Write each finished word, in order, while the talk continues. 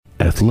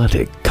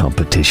athletic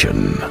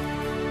competition.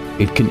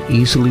 It can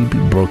easily be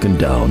broken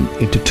down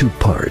into two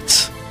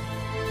parts: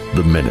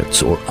 the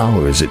minutes or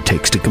hours it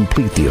takes to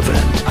complete the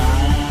event,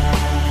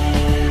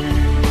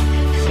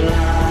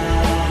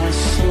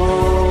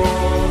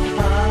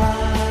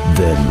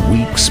 then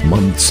weeks,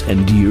 months,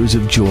 and years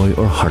of joy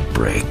or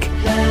heartbreak.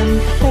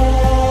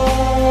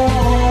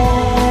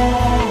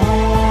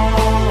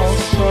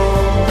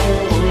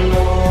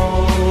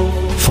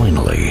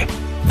 Finally,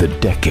 the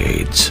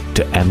decades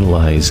to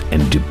analyze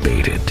and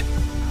debate it.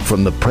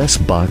 From the press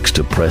box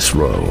to press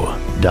row,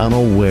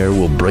 Donald Ware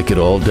will break it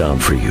all down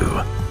for you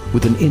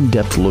with an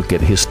in-depth look at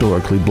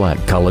historically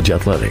black college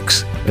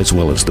athletics, as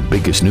well as the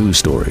biggest news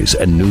stories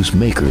and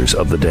newsmakers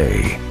of the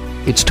day.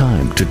 It's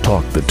time to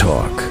talk the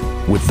talk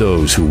with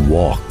those who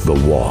walk the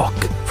walk.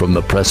 From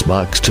the press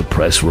box to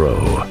press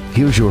row,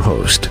 here's your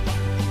host,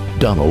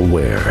 Donald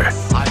Ware.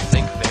 I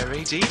think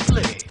very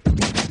deeply.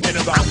 In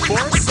about 4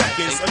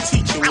 seconds, a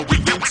teacher will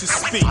begin to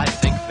speak. I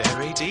think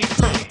very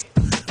deeply.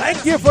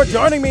 Thank you for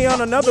joining me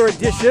on another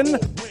edition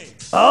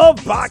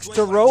of Box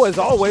to Row. As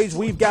always,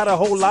 we've got a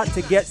whole lot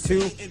to get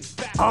to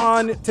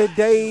on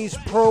today's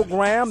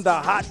program. The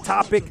hot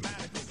topic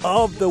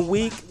of the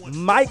week,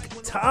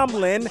 Mike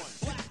Tomlin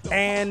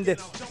and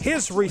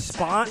his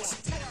response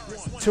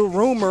to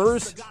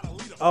rumors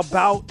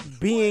about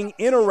being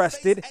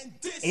interested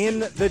in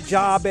the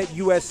job at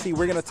USC.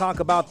 We're going to talk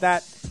about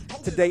that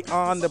today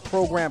on the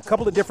program. A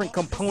couple of different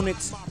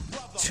components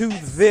to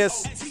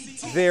this.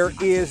 There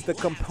is the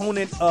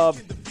component of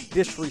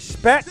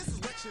disrespect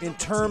in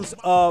terms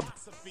of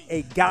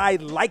a guy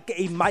like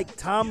a Mike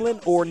Tomlin,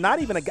 or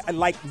not even a guy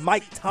like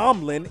Mike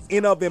Tomlin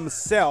in of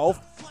himself,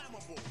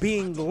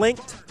 being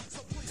linked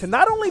to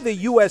not only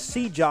the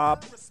USC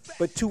job,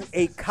 but to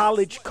a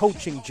college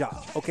coaching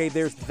job. Okay,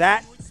 there's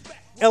that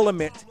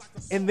element.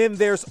 And then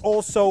there's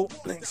also,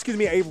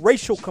 a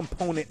racial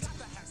component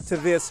to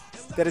this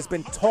that has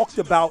been talked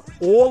about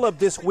all of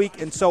this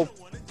week. And so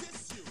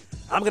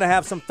I'm going to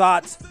have some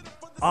thoughts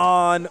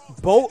on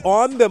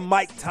the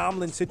Mike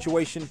Tomlin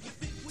situation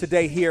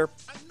today here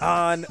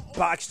on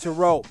Box to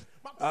Row.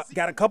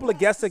 Got a couple of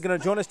guests that are going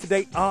to join us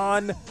today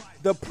on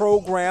the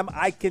program.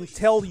 I can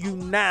tell you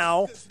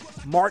now,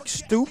 Mark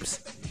Stoops,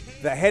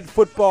 the head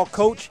football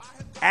coach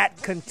at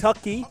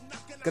Kentucky,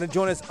 going to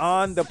join us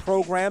on the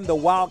program. The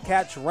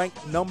Wildcats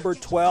ranked number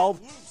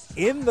 12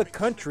 in the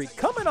country,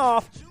 coming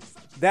off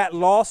that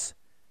loss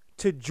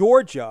to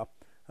Georgia,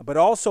 but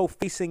also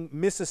facing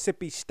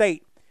Mississippi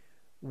State,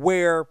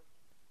 where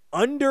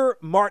under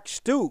Mark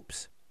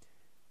Stoops,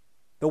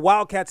 the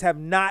Wildcats have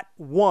not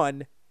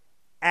won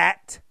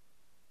at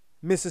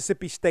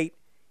Mississippi State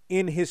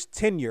in his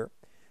tenure.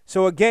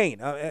 So again,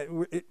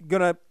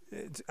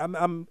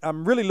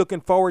 I'm really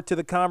looking forward to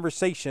the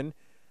conversation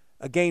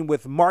again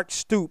with Mark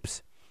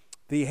Stoops,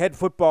 the head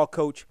football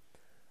coach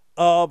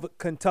of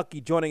Kentucky,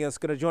 going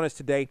to join us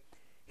today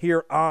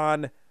here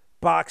on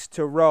Box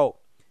to Row.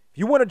 If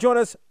you want to join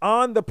us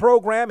on the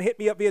program, hit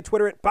me up via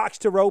Twitter at Box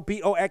to Row,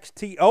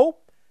 BOXTO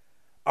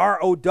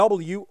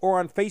ROW, or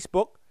on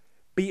Facebook,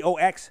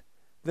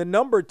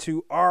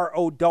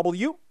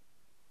 BOX2ROW.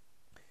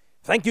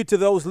 Thank you to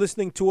those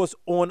listening to us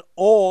on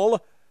all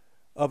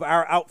of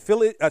our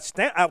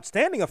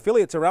outstanding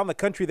affiliates around the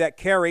country that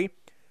carry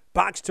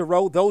Box to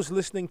Row. Those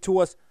listening to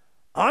us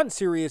on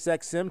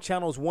SiriusXM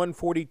channels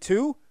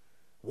 142,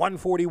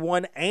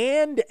 141,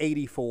 and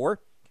 84,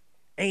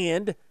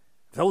 and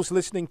those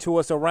listening to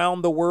us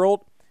around the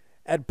world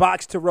at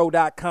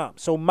boxtorow.com.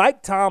 So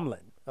Mike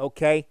Tomlin,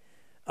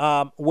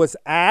 was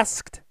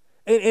asked,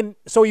 and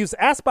so he was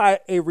asked by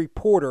a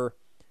reporter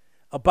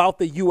about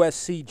the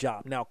USC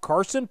job. Now,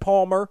 Carson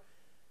Palmer,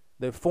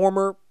 the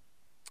former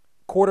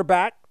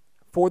quarterback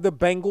for the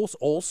Bengals,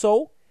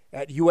 also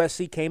at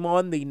USC, came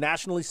on the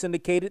nationally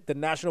syndicated, the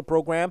national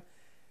program,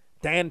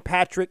 Dan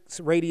Patrick's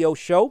radio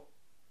show.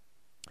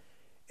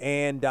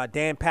 And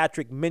Dan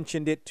Patrick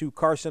mentioned it to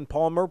Carson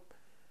Palmer.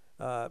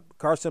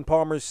 Carson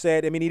Palmer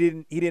said,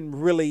 he didn't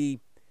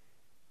really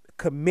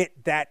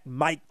commit that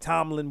Mike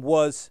Tomlin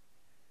was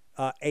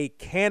a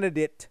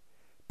candidate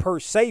per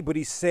se, but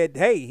he said,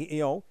 hey,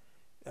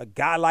 a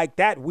guy like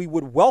that we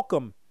would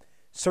welcome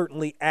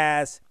certainly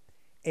as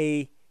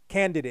a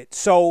candidate.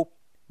 So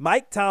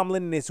Mike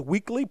Tomlin in his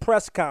weekly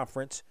press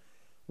conference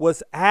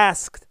was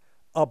asked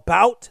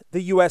about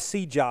the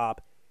USC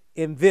job,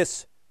 and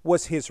this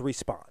was his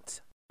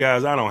response.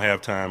 Guys, I don't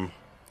have time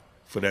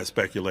for that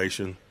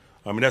speculation.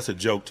 That's a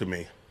joke to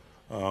me.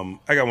 I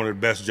got one of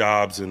the best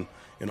jobs in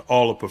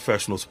all of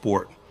professional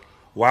sport.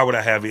 Why would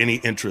I have any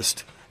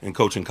interest in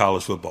coaching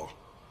college football?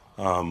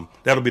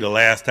 That'll be the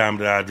last time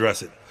that I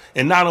address it.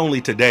 And not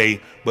only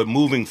today, but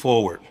moving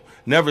forward.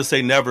 Never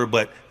say never,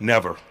 but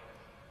never.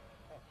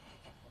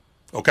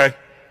 Okay?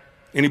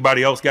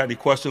 Anybody else got any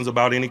questions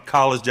about any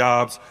college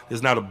jobs?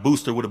 There's not a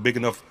booster with a big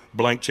enough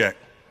blank check.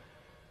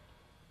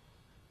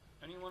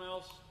 Anyone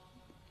else?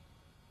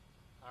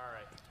 All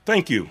right.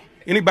 Thank you.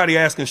 Anybody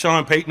asking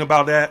Sean Payton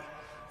about that?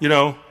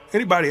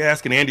 Anybody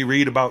asking Andy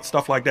Reid about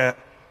stuff like that?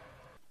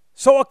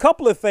 So a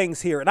couple of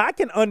things here, and I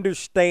can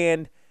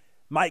understand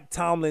Mike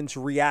Tomlin's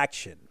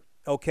reaction.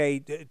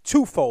 Okay,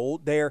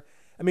 twofold there.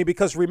 I mean,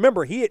 because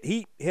remember,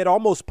 he had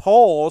almost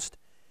paused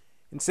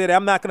and said,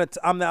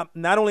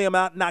 not only am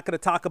I not going to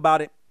talk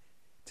about it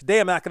today,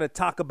 I'm not going to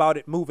talk about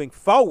it moving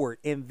forward.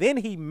 And then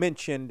he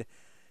mentioned,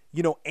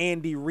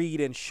 Andy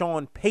Reid and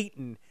Sean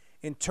Payton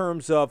in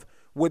terms of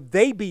would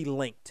they be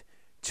linked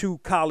to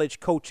college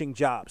coaching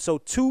jobs. So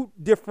two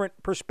different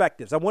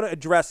perspectives. I want to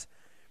address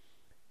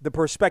the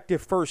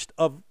perspective first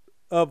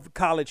of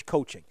college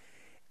coaching.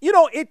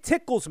 It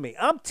tickles me.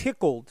 I'm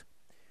tickled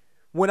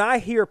when I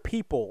hear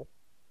people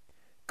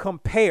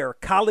compare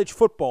college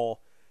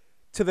football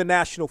to the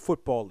National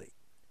Football League.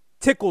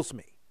 Tickles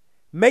me.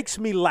 Makes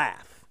me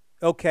laugh,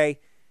 okay?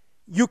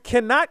 You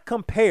cannot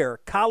compare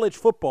college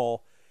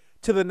football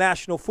to the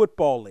National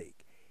Football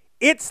League.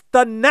 It's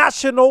the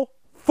National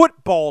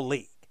Football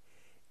League.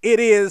 It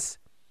is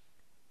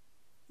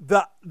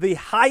the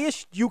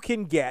highest you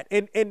can get.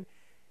 And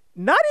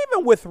not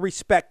even with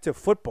respect to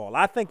football.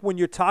 I think when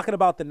you're talking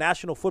about the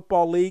National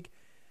Football League,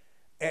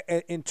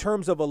 in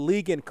terms of a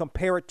league and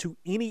compare it to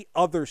any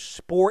other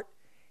sport,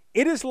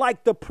 it is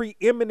like the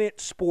preeminent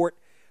sport,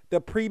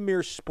 the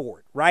premier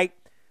sport, right?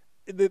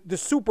 The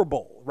Super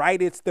Bowl,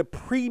 right? It's the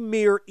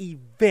premier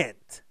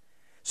event.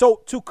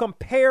 So to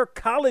compare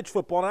college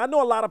football, and I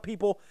know a lot of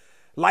people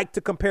like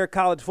to compare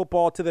college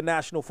football to the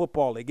National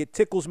Football League. It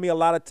tickles me a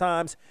lot of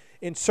times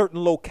in certain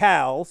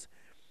locales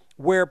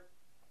where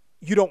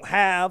you don't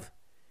have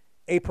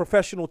a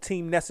professional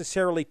team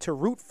necessarily to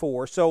root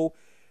for. So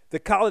the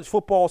college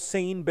football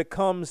scene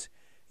becomes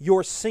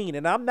your scene.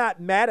 And I'm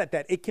not mad at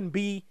that. It can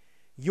be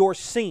your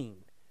scene.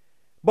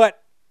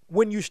 But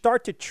when you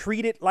start to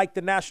treat it like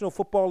the National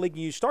Football League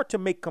and you start to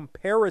make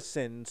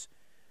comparisons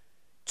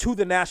to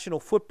the National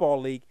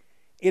Football League,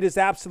 it is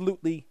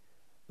absolutely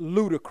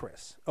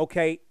ludicrous,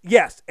 okay?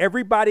 Yes,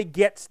 everybody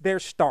gets their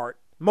start,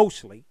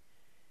 mostly,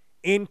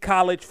 in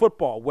college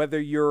football,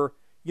 whether you're,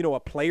 a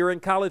player in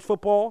college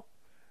football,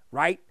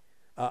 right?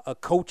 A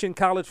coach in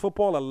college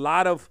football. A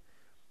lot of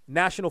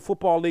National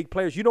Football League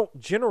players, you don't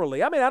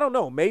generally, I don't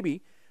know,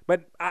 maybe,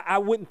 but I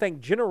wouldn't think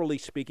generally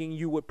speaking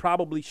you would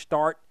probably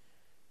start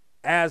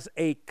as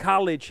a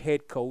college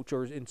head coach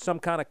or in some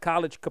kind of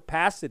college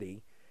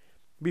capacity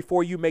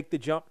before you make the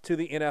jump to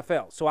the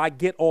NFL. So I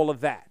get all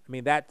of that. I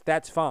mean,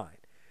 that's fine,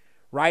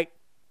 right?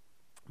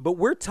 But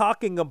we're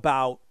talking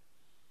about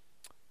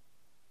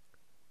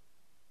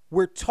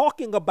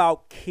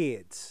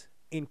kids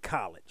in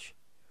college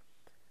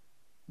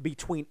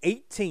between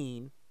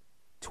 18,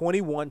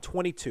 21,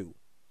 22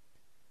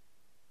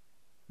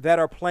 that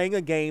are playing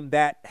a game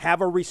that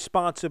have a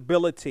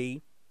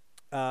responsibility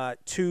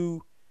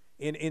to,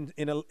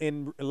 in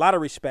a lot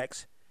of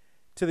respects,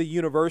 to the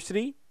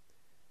university.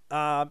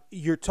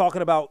 You're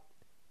talking about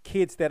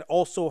kids that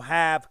also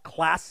have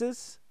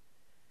classes,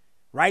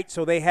 right?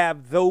 So they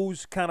have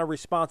those kind of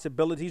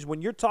responsibilities.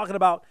 When you're talking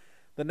about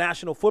the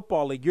National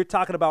Football League, you're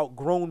talking about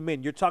grown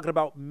men. You're talking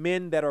about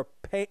men that are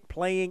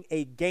playing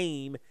a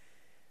game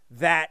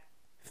that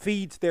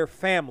feeds their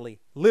family,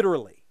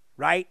 literally,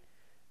 right?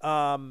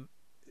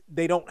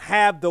 They don't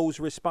have those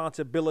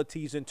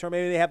responsibilities in terms.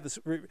 Maybe they have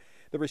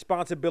the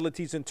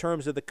responsibilities in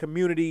terms of the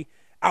community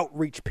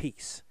outreach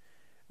piece,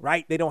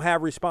 right? They don't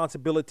have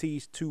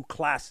responsibilities to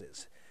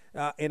classes.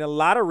 In a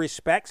lot of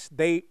respects,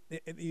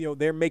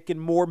 they're making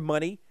more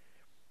money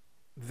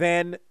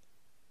than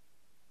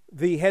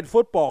the head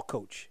football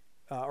coach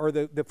or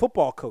the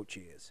football coach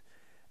is.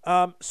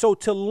 So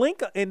to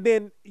link, and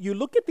then you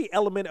look at the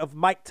element of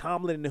Mike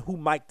Tomlin and who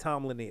Mike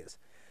Tomlin is.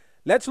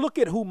 Let's look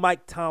at who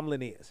Mike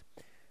Tomlin is.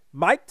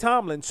 Mike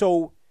Tomlin,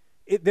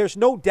 there's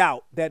no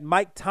doubt that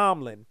Mike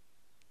Tomlin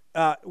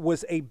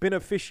was a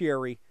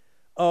beneficiary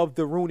of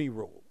the Rooney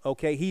Rule,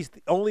 okay? He's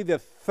only the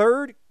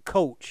third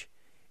coach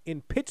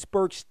in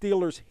Pittsburgh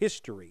Steelers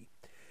history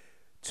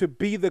to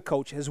be the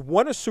coach, has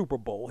won a Super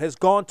Bowl, has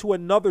gone to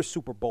another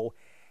Super Bowl,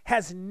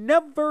 has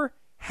never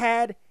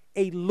had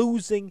a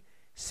losing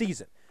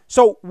season.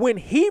 So when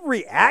he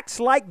reacts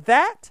like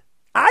that,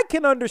 I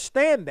can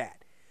understand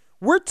that.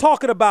 We're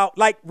talking about,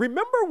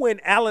 remember when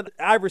Allen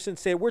Iverson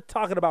said, we're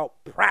talking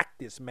about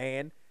practice,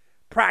 man,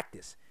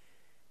 practice.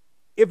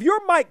 If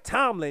you're Mike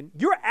Tomlin,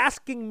 you're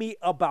asking me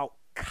about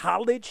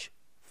college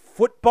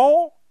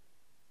football?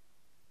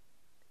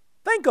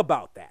 Think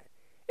about that.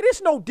 It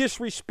is no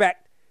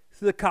disrespect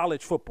to the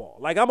college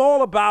football. I'm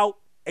all about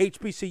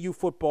HBCU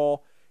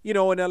football,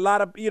 and a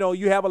lot of,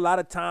 you have a lot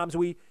of times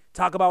we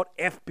talk about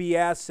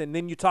FBS, and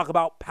then you talk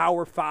about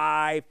Power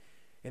 5,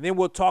 and then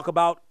we'll talk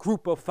about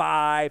Group of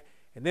 5,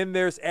 and then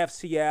there's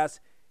FCS,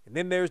 and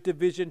then there's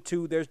Division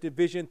II, there's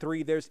Division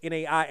III, there's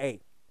NAIA.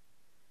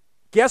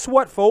 Guess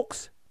what,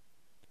 folks?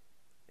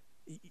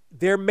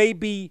 There may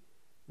be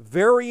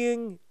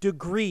varying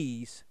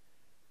degrees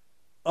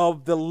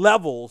of the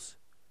levels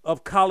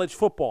of college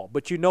football,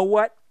 but you know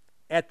what?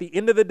 At the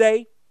end of the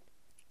day,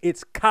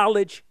 it's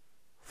college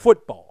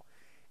football.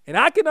 And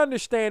I can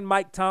understand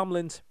Mike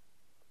Tomlin's,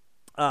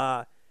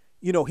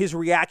 his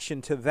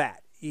reaction to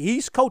that.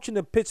 He's coaching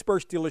the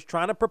Pittsburgh Steelers,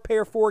 trying to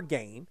prepare for a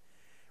game,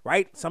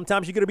 right?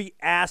 Sometimes you're going to be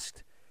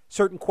asked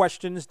certain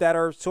questions that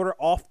are sort of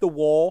off the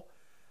wall.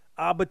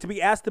 But to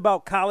be asked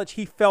about college,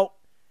 he felt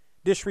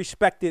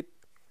disrespected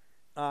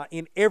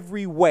in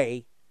every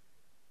way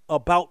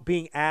about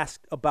being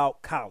asked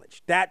about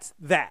college. That's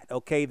that,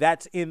 okay?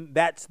 That's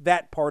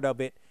that part of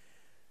it,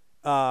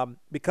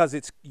 because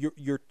it's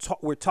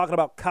we're talking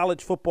about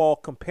college football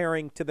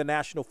comparing to the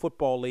National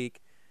Football League,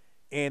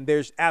 and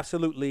there's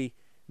absolutely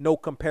no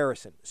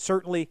comparison.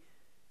 Certainly,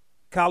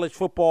 college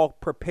football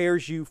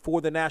prepares you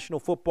for the National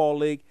Football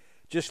League,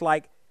 just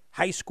like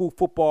high school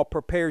football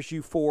prepares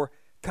you for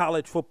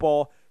college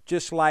football,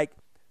 just like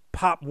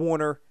Pop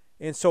Warner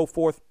and so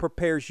forth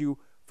prepares you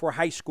for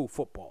high school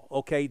football.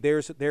 Okay,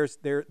 there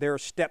are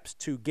steps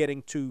to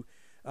getting to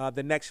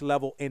the next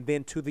level and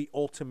then to the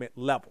ultimate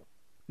level.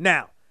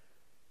 Now,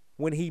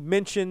 when he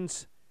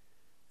mentions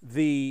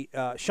the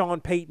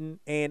Sean Payton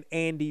and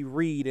Andy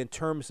Reid in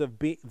terms of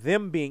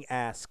them being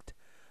asked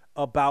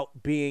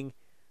about being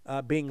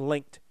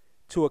linked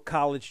to a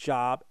college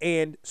job,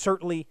 and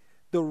certainly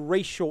the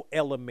racial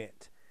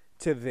element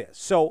to this.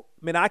 So,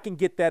 I mean, I can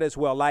get that as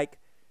well. Like,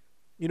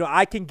 you know,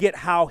 I can get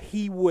how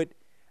he would.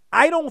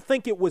 I don't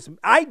think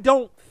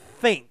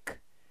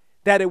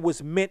that it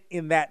was meant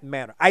in that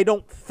manner. I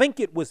don't think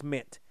it was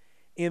meant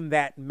in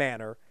that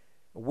manner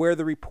where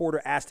the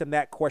reporter asked him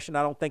that question.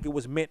 I don't think it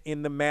was meant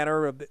in the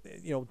manner of,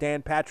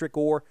 Dan Patrick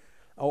or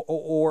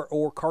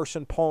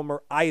Carson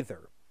Palmer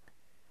either.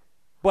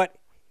 But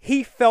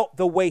he felt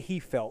the way he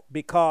felt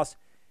because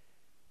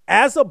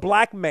as a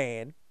black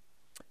man,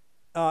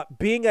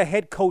 being a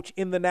head coach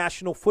in the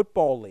National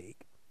Football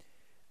League,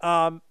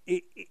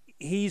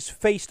 he's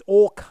faced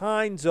all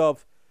kinds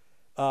of,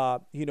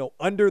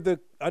 under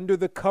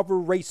the cover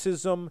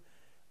racism,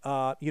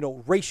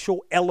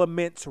 racial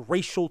elements,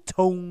 racial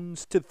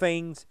tones to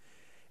things,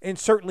 and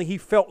certainly he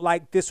felt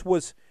like this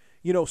was,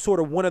 sort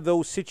of one of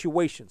those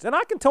situations. And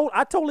I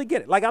totally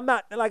get it. Like I'm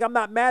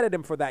not mad at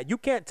him for that. You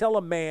can't tell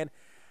a man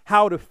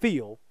how to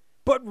feel,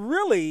 but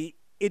really,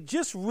 it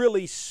just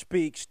really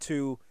speaks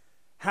to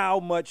how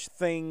much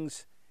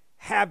things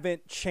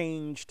haven't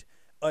changed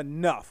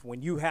enough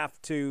when you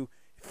have to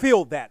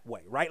feel that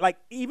way, right? Like,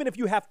 even if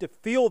you have to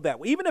feel that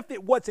way, even if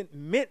it wasn't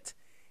meant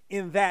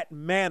in that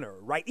manner,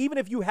 right? Even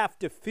if you have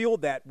to feel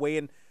that way.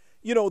 And,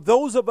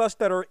 those of us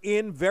that are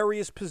in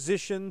various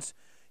positions,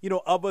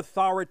 of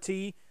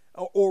authority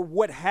or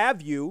what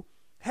have you,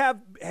 have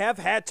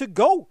had to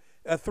go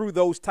through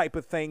those type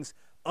of things,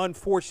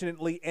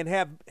 unfortunately, and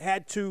have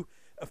had to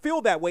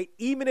feel that way,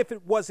 even if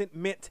it wasn't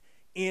meant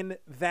in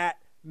that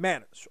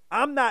manner. So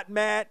I'm not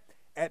mad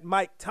at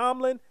Mike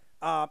Tomlin.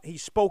 He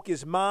spoke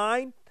his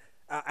mind.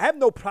 I have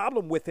no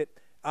problem with it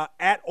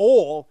at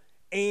all.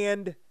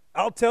 And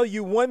I'll tell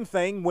you one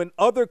thing, when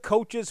other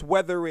coaches,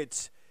 whether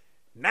it's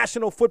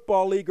National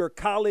Football League or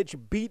college,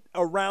 beat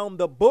around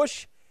the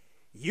bush,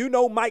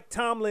 Mike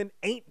Tomlin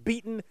ain't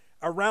beating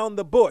around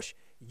the bush.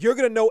 You're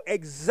going to know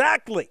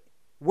exactly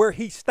where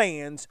he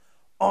stands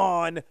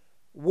on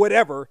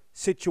whatever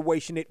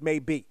situation it may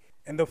be.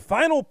 And the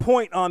final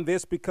point on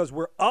this, because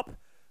we're up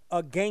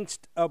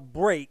against a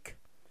break,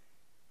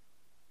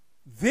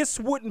 this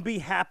wouldn't be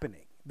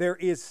happening. There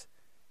is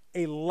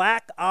a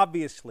lack,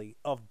 obviously,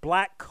 of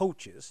black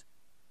coaches,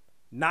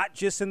 not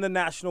just in the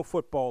National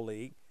Football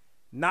League,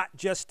 not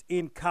just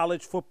in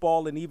college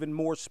football, and even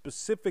more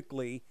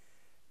specifically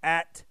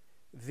at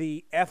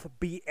the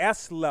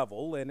FBS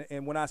level.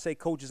 And when I say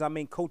coaches, I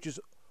mean coaches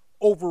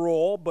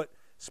overall, but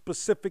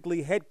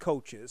specifically head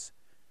coaches.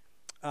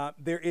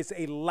 There is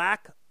a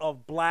lack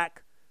of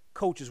black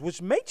coaches,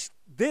 which makes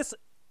this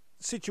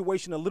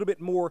situation a little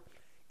bit more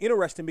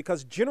interesting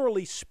because,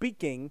 generally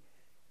speaking,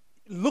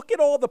 look at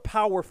all the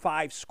Power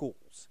 5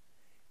 schools,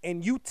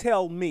 and you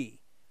tell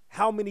me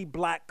how many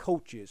black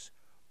coaches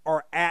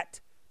are at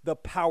the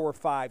Power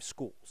 5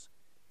 schools.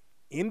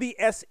 In the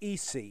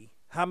SEC,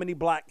 how many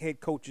black head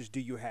coaches do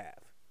you have?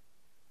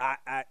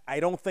 I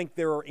don't think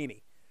there are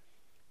any.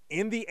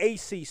 In the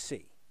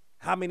ACC,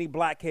 how many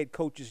black head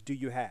coaches do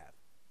you have?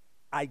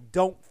 I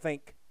don't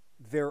think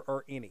there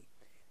are any.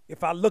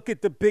 If I look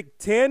at the Big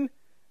Ten,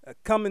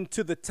 coming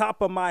to the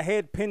top of my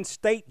head, Penn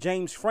State,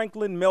 James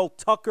Franklin, Mel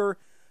Tucker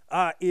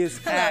is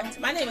Hello,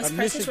 at my name is Michigan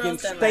Precious Rose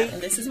State. Dunlap,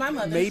 and this is my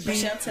mother, Maybe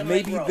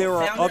Michelle there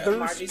are founder of others.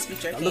 Marjorie's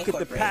Future I look at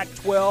the Incorporated.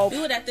 Pac-12.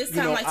 We would at this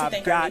time like to I've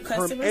thank got our new Herm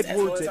customers as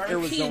Edwards well as at our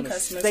repeating Arizona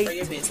customers State. for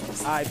your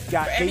business. I've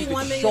got For every David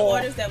 1 million Shaw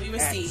orders that we at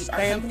receive, our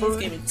company is Stanford.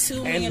 giving $2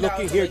 And million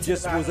looking here,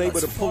 just was able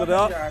to pull it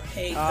up.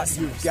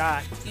 You've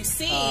got You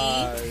see,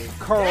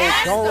 Carl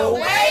that's the Darrell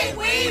way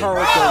we Carl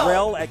roll.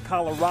 Darrell at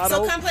Colorado.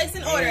 So come place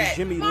an order and at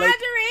Jimmy Lake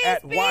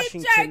at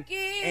Washington.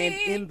 And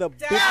in the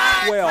Big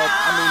 12,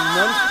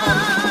 none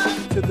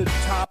comes to the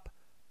top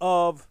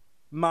of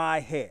my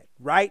head,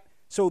 right?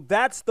 So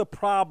that's the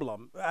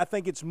problem. I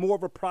think it's more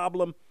of a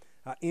problem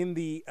in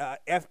the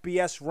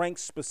FBS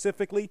ranks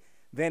specifically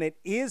than it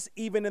is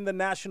even in the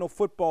National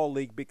Football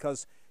League,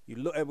 because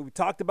we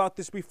talked about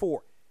this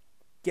before.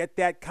 Get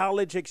that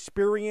college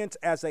experience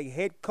as a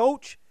head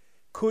coach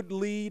could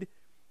lead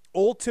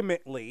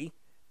ultimately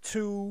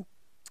to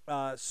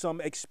some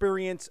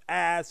experience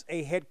as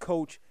a head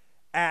coach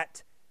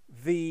at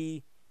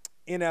the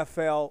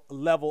NFL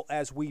level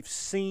as we've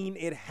seen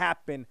it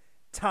happen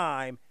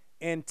time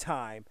and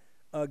time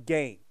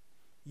again.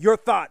 Your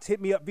thoughts,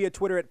 hit me up via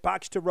Twitter at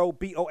Box2Row,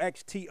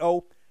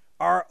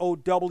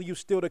 BOXTOROW.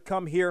 Still to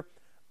come here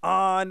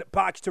on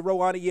Box2Row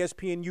on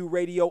ESPNU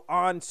Radio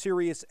on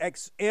Sirius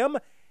XM.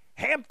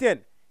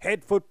 Hampton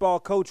head football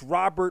coach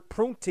Robert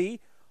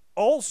Prunty.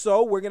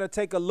 Also, we're going to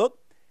take a look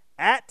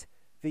at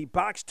the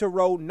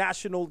Box2Row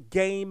National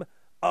Game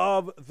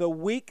of the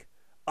Week.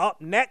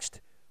 Up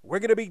next, we're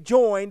going to be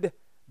joined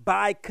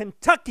by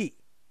Kentucky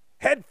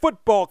head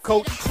football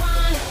coach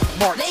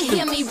Mark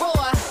Stoops.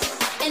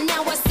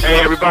 Hey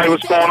everybody,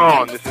 what's going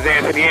on? This is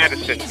Anthony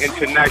Anderson,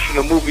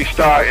 international movie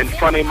star and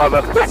funny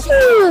mother.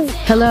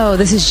 Hello,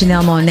 this is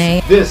Janelle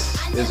Monáe. This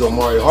is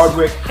Omari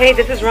Hardwick. Hey,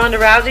 this is Ronda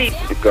Rousey.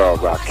 The girl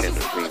rocking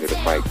the finger to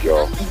the mic,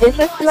 y'all. This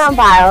is Simone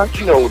Biles.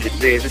 You know what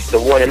it is. It's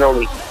the one and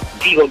only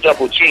Digo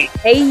Double G.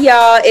 Hey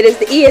y'all, it is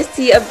the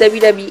EST of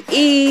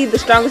WWE, the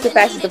strongest, the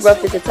fastest, the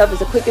roughest, the toughest,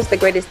 the quickest, the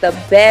greatest, the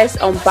best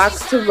on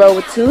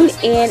Box2Row. Tune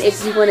in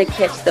if you want to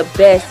catch the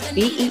best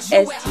BEST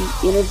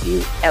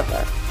interview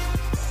ever.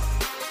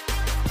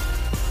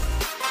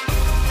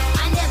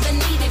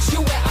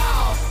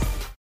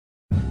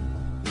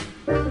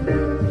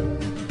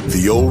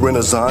 The old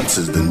Renaissance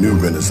is the new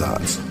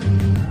Renaissance,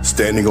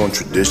 standing on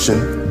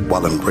tradition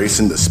while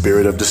embracing the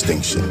spirit of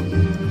distinction.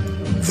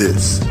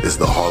 This is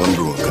the Harlem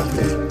Brewing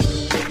Company.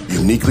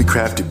 Uniquely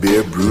crafted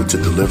beer brewed to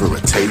deliver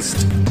a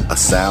taste, a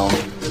sound,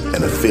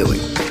 and a feeling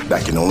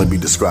that can only be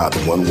described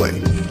in one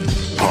way,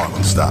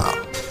 Harlem style.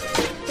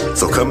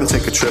 So come and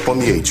take a trip on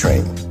the A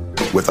Train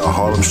with our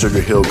Harlem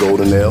Sugar Hill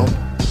Golden Ale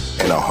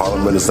and our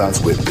Harlem Renaissance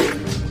Wit Beer,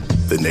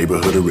 the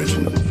neighborhood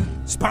original.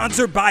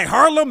 Sponsored by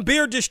Harlem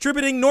Beer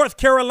Distributing North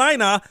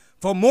Carolina.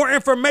 For more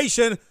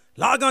information,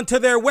 log on to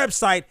their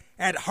website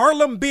at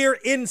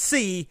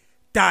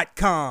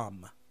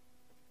harlembeernc.com.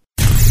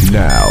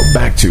 Now,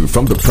 back to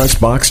From the Press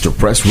Box to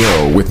Press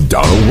Row with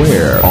Donald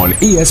Ware on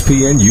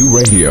ESPNU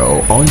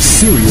Radio on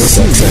Sirius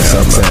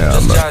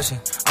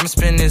XM. I'm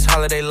spending this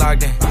holiday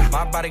locked in.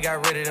 My body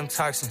got rid of them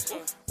toxins.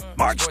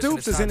 Mark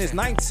Stoops is in his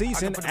 9th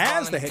season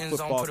as the head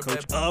football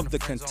coach of the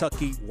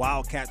Kentucky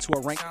Wildcats, who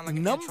are ranked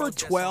number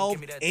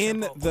 12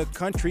 in the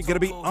country. Going to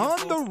be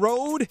on the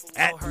road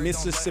at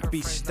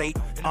Mississippi State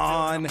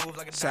on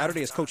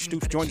Saturday as Coach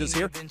Stoops joins us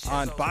here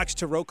on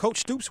Box2Row. Coach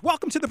Stoops,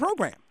 welcome to the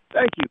program.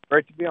 Thank you.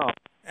 Great to be on.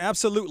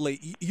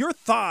 Absolutely. Your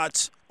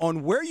thoughts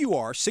on where you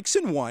are,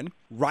 6-1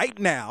 right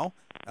now.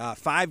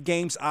 5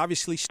 games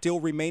obviously still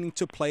remaining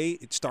to play.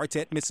 It starts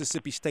at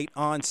Mississippi State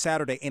on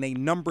Saturday in a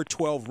number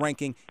 12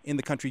 ranking in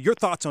the country. Your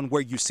thoughts on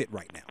where you sit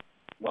right now?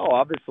 Well,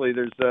 obviously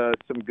there's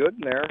some good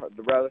in there.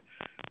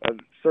 I'd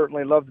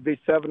certainly love to be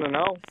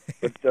 7-0,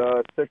 but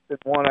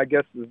 6-1 I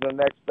guess is the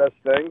next best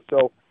thing.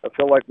 So I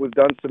feel like we've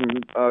done some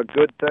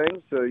good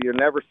things. You're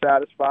never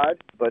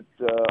satisfied, but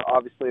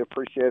obviously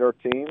appreciate our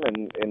team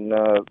and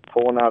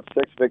pulling out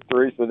 6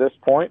 victories to this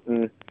point,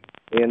 and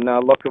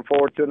looking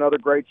forward to another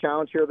great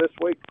challenge here this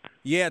week.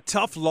 Yeah,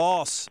 tough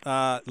loss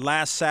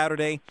last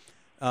Saturday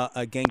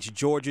against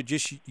Georgia.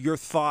 Just your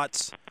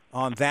thoughts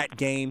on that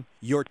game,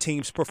 your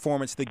team's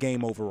performance, the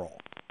game overall.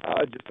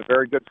 Just a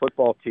very good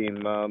football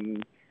team.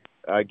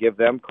 I give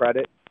them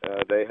credit.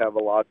 They have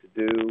a lot to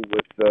do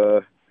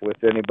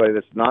with anybody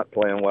that's not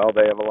playing well.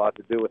 They have a lot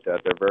to do with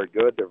that. They're very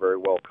good. They're very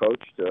well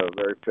coached,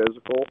 very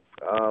physical.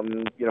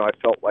 I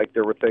felt like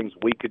there were things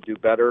we could do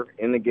better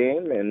in the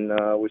game, and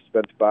we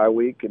spent the bye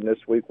week and this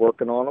week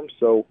working on them.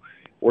 So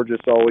we're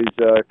just always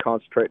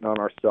concentrating on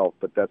ourselves.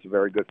 But that's a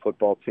very good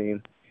football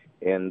team,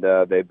 and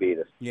they beat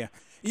us. Yeah.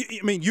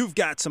 I mean, you've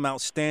got some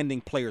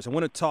outstanding players. I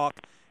want to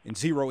talk and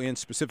zero in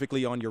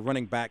specifically on your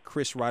running back,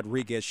 Chris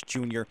Rodriguez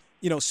Jr.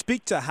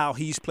 Speak to how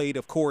he's played,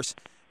 of course.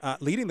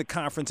 Leading the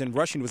conference in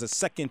rushing, was a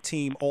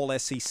second-team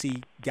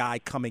All-SEC guy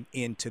coming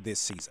into this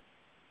season.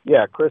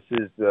 Yeah, Chris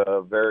is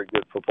a very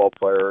good football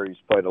player. He's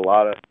played a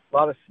lot of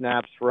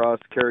snaps for us,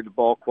 carried the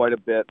ball quite a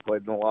bit,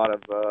 played in a lot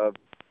of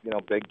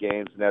big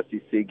games and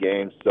SEC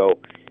games. So,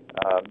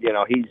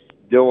 he's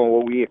doing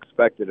what we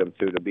expected him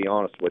to be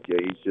honest with you.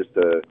 He's just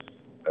a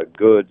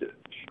good,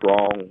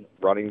 strong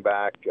running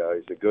back.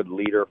 He's a good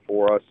leader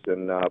for us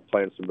and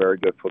playing some very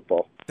good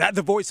football. That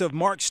the voice of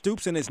Mark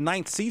Stoops in his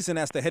 9th season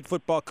as the head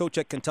football coach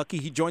at Kentucky.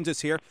 He joins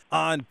us here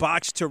on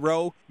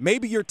Box2Row.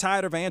 Maybe you're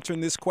tired of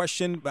answering this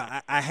question,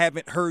 but I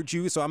haven't heard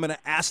you, so I'm going to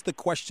ask the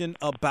question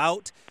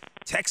about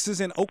Texas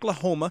and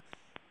Oklahoma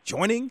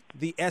joining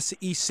the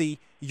SEC.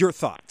 Your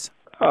thoughts?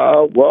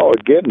 Well,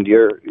 again,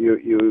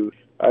 you.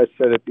 I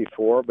said it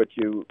before, but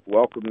you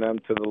welcome them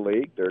to the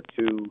league. They're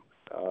two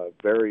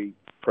very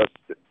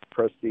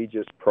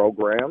prestigious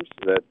programs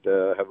that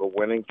have a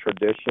winning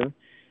tradition.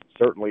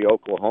 Certainly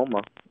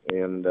Oklahoma,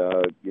 and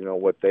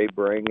what they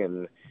bring,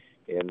 and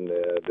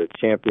the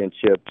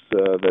championships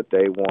that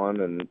they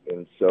won, and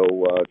so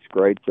it's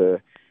great to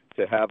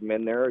have them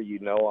in there.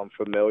 I'm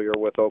familiar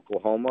with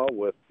Oklahoma,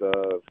 with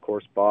of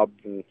course Bob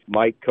and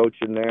Mike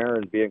coaching there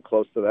and being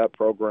close to that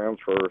program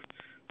for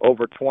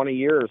over 20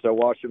 years. I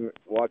watch them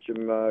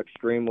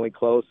extremely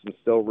close and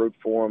still root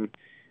for them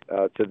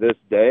to this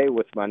day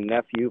with my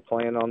nephew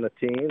playing on the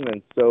team,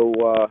 and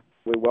so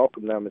we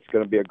welcome them. It's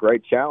going to be a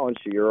great challenge.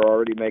 You're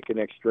already making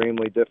an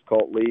extremely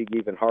difficult league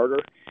even harder,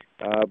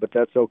 but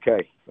that's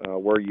okay.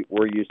 We're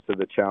used to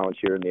the challenge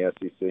here in the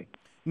SEC.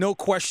 No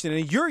question.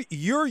 And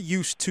you're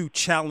used to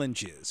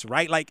challenges,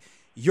 right? Like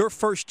your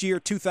first year,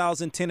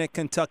 2010 at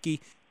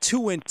Kentucky,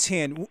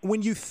 2-10.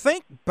 When you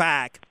think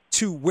back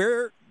to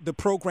where the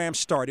program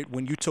started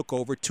when you took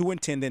over,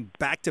 2-10, then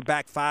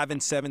back-to-back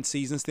 5-7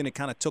 seasons, then it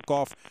kind of took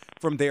off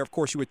from there. Of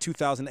course, you were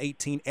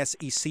 2018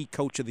 SEC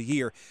Coach of the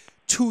Year.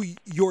 To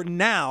your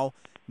now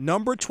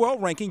number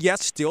 12 ranking,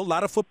 yes, still a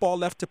lot of football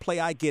left to play,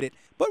 I get it.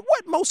 But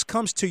what most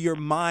comes to your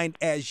mind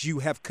as you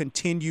have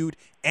continued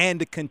and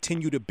to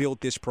continue to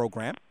build this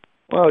program?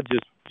 Well,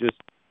 just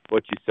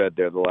what you said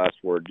there, the last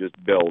word,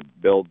 just build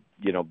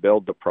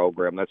the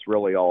program. That's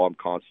really all I'm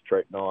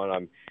concentrating on.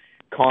 I'm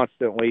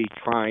constantly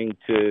trying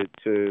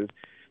to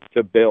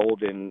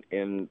build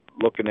and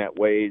looking at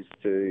ways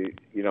to,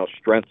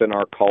 strengthen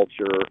our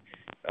culture,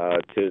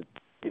 to,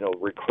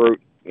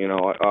 recruit.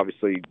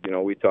 Obviously,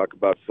 we talk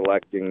about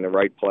selecting the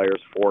right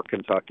players for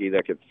Kentucky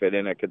that could fit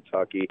in at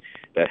Kentucky,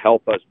 that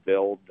help us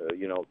build,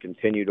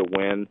 continue to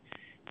win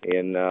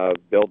and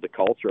build the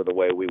culture the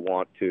way we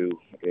want to,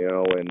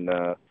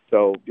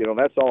 so,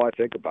 that's all I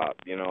think about.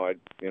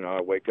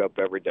 I wake up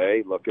every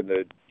day looking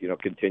to,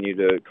 continue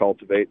to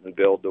cultivate and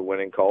build the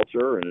winning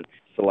culture and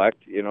select,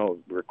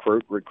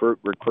 recruit,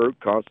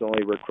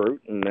 constantly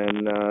recruit.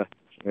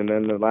 And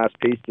then the last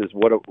piece is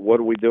what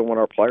are we doing with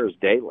our players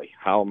daily?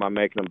 How am I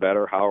making them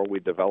better? How are we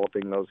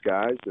developing those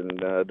guys?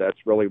 And that's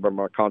really where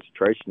my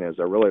concentration is.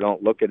 I really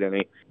don't look at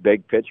any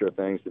big picture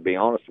things, to be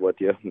honest with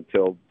you,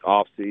 until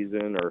off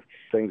season or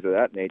things of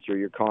that nature.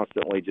 You're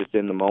constantly just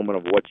in the moment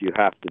of what you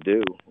have to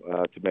do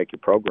to make your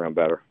program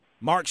better.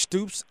 Mark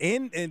Stoops,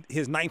 in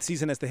his 9th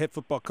season as the head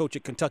football coach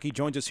at Kentucky,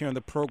 joins us here on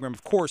the program.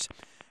 Of course,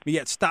 he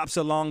had stops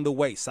along the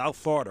way: South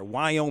Florida,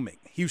 Wyoming,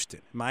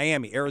 Houston,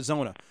 Miami,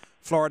 Arizona,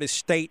 Florida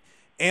State.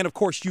 And, of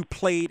course, you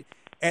played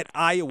at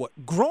Iowa.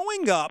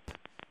 Growing up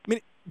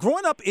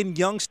in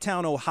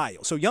Youngstown,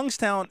 Ohio. So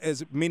Youngstown,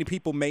 as many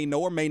people may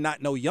know or may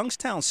not know,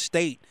 Youngstown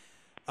State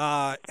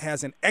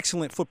has an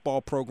excellent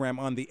football program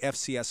on the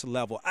FCS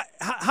level.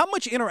 How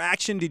much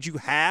interaction did you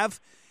have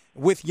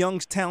with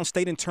Youngstown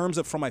State in terms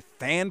of from a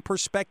fan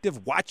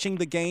perspective, watching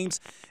the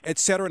games, et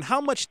cetera? And how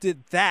much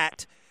did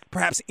that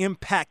perhaps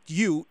impact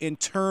you in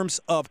terms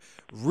of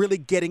really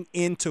getting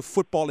into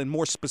football and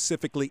more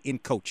specifically in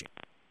coaching?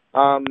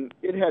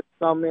 It had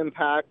some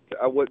impact.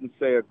 I wouldn't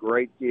say a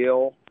great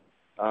deal.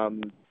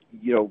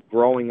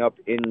 Growing up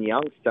in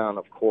Youngstown,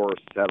 of course,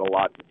 had a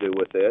lot to do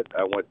with it.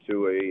 I went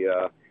to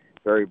a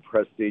very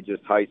prestigious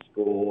high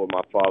school.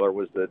 My father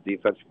was the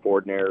defensive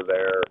coordinator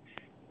there.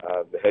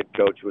 The head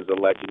coach was a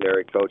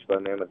legendary coach by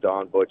the name of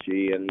Don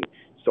Butchie. And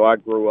so I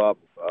grew up,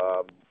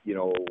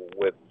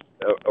 with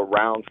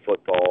around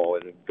football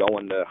and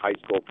going to high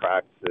school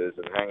practices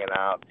and hanging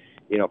out,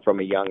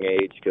 from a young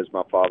age because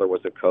my father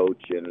was a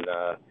coach. And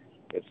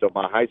so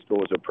my high school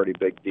was a pretty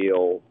big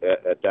deal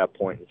at that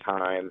point in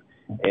time.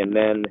 And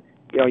then,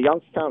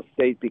 Youngstown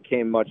State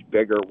became much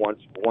bigger once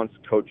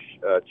Coach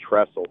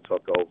Tressel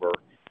took over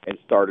and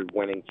started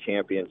winning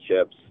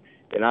championships.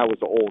 And I was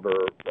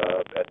older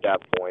at that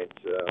point,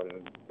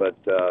 but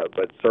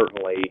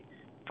certainly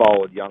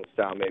followed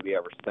Youngstown maybe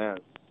ever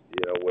since,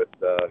 with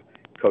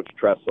Coach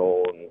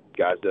Tressel and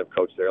guys that have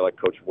coached there like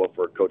Coach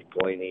Wolford, Coach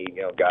Pelini,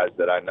 guys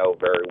that I know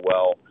very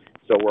well.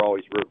 So we're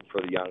always rooting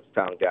for the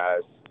Youngstown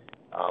guys.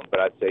 But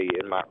I'd say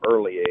in my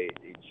early age,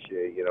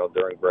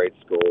 during grade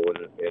school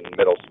and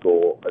middle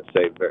school, I'd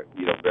say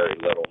very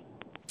little.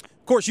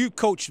 Of course, you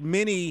coached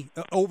many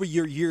over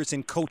your years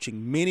in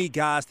coaching, many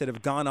guys that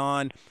have gone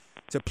on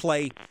to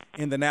play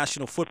in the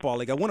National Football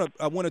League. I want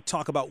to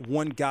talk about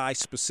one guy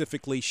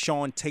specifically,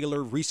 Sean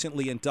Taylor,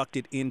 recently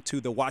inducted into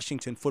the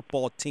Washington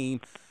Football Team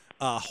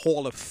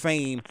Hall of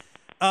Fame.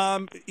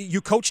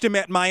 You coached him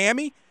at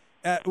Miami.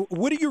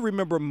 What do you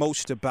remember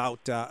most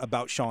about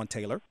Sean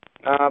Taylor?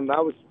 I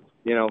was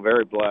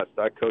very blessed.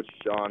 I coached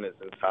Sean his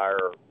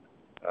entire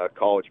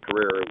college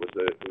career. It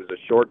was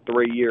a short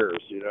 3 years,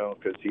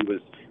 because he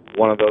was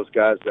one of those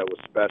guys that was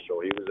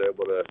special. He was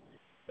able to.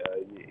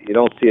 You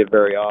don't see it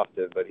very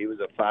often, but he was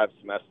a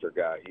 5-semester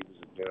guy. He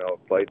was,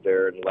 played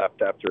there and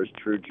left after his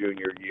true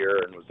junior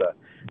year and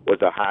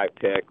was a high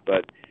pick.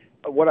 But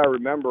what I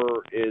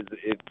remember is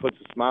it puts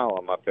a smile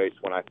on my face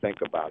when I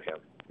think about him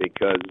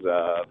because,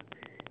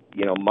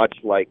 much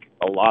like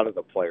a lot of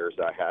the players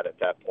I had at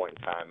that point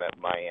in time at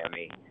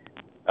Miami.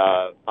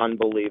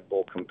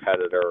 Unbelievable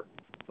competitor,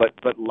 but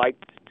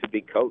liked to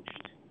be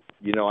coached.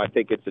 I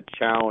think it's a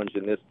challenge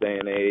in this day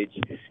and age,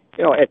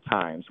 at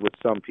times with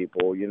some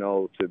people,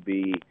 to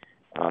be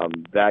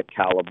that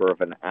caliber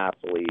of an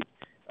athlete,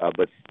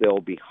 but still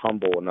be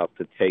humble enough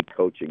to take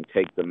coaching,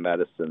 take the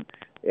medicine.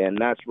 And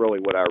that's really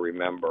what I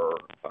remember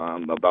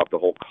about the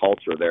whole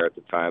culture there at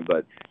the time,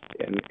 but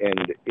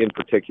and in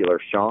particular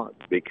Sean,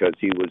 because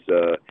he was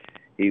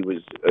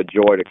a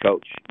joy to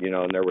coach,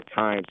 and there were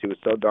times he was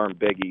so darn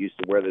big he used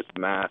to wear this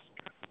mask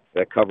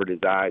that covered his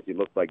eyes. He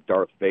looked like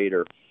Darth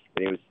Vader.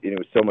 and he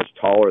was so much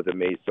taller than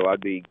me, so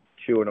I'd be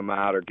chewing him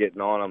out or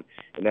getting on him,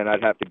 and then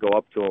I'd have to go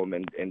up to him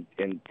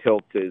and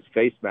tilt his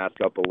face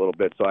mask up a little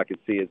bit so I could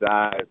see his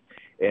eyes,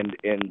 and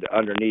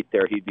underneath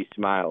there he'd be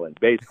smiling,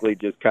 basically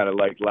just kind of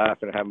like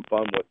laughing and having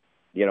fun with,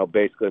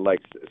 basically like,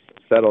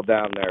 settle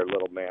down there,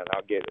 little man.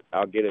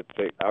 I'll get it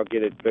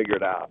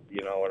figured out,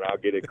 and I'll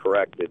get it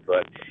corrected.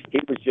 But he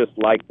was just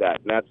like that,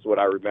 and that's what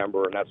I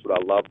remember, and that's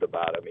what I loved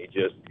about him. He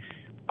just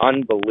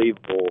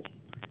unbelievable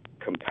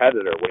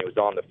competitor when he was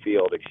on the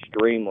field,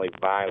 extremely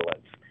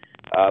violent,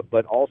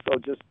 but also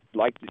just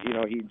liked,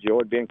 he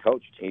enjoyed being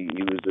coached. He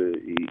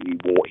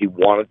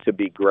wanted to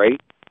be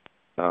great.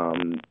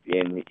 And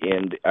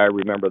I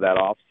remember that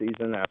off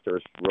season after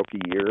his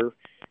rookie year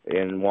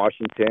in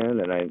Washington,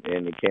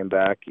 and he came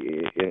back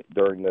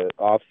during the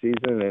off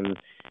season, and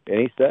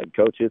he said,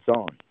 "Coach, it's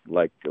on.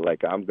 Like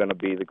I'm going to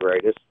be the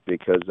greatest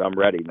because I'm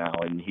ready now."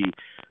 And he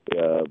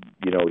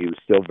was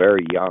still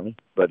very young,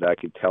 but I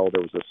could tell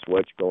there was a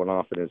switch going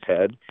off in his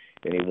head,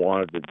 and he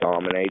wanted to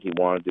dominate. He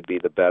wanted to be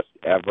the best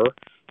ever.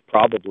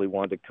 Probably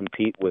wanted to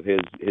compete with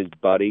his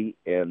buddy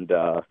and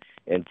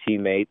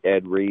teammate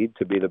Ed Reed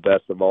to be the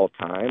best of all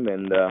time,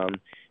 and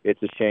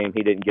it's a shame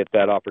he didn't get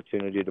that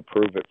opportunity to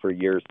prove it for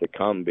years to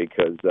come,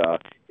 because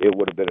it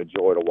would have been a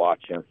joy to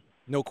watch him.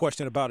 No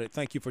question about it.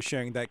 Thank you for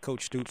sharing that,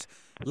 Coach Stoops.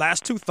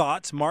 Last two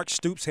thoughts. Mark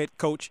Stoops, head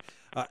coach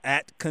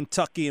at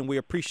Kentucky, and we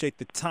appreciate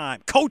the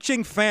time.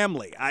 Coaching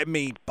family. I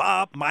mean,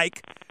 Bob,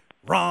 Mike,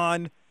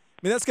 Ron. I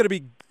mean, that's going to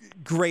be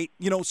great.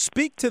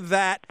 Speak to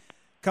that.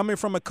 Coming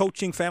from a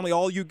coaching family,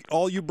 all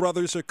you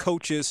brothers are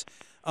coaches,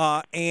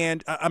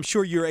 and I'm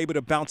sure you're able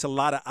to bounce a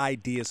lot of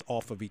ideas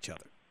off of each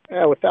other.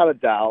 Yeah, without a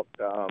doubt.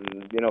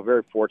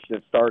 Very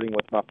fortunate, starting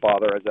with my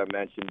father, as I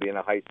mentioned, being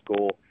a high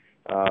school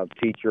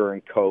teacher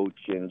and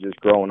coach, and just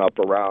growing up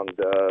around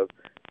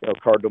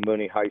Cardinal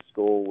Mooney High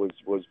School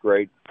was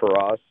great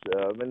for us.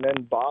 And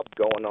then Bob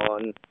going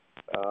on,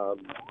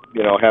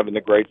 having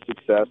the great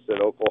success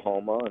at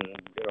Oklahoma, and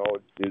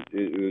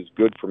it was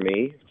good for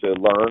me to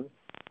learn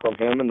from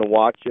him and to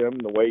watch him,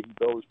 the way he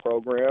built his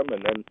program.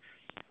 And then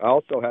I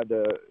also had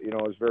to, I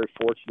was very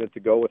fortunate to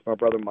go with my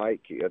brother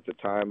Mike. At the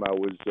time, I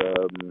was,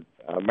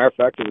 matter of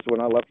fact, it was when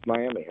I left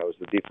Miami. I was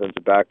the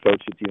defensive back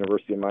coach at the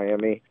University of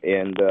Miami,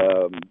 and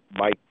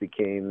Mike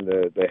became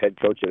the head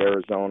coach at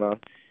Arizona.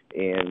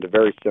 And a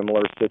very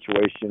similar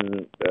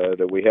situation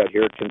that we had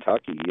here at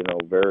Kentucky,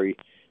 very,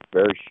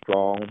 very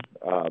strong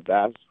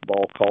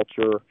basketball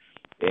culture,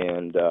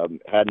 and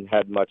hadn't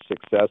had much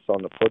success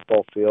on the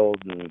football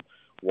field, and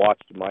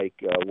watched Mike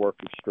work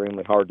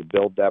extremely hard to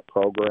build that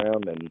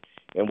program,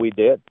 and we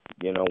did.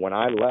 When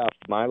I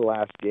left, my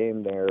last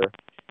game there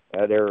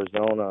at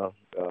Arizona,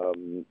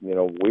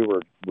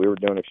 we were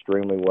doing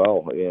extremely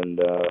well,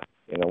 and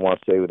I want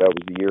to say that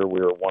was the year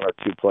we were one or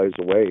two plays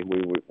away.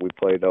 We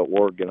played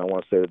Oregon. I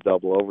want to say the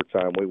double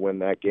overtime. We win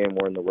that game.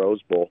 We're in the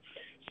Rose Bowl.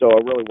 So I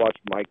really watched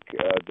Mike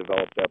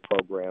develop that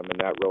program, and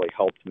that really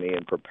helped me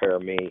and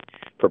prepared me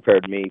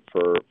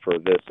for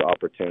this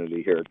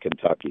opportunity here at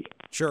Kentucky.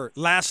 Sure.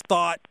 Last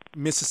thought,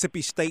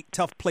 Mississippi State,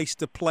 tough place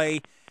to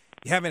play.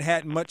 You haven't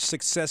had much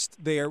success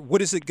there.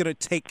 What is it going to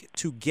take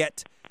to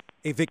get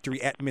a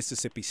victory at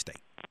Mississippi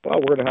State? Well,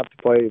 we're going to have to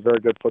play very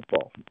good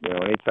football.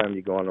 Anytime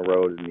you go on the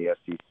road in the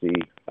SEC,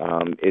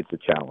 it's a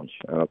challenge.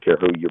 I don't care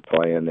who you're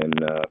playing, and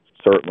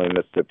certainly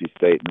Mississippi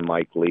State and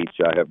Mike Leach.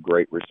 I have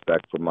great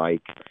respect for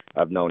Mike.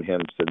 I've known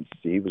him since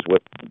he was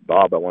with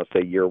Bob, I want to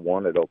say year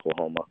one at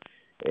Oklahoma.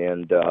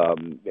 And,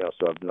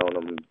 so I've known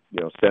him,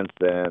 since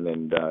then,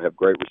 and have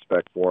great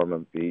respect for him.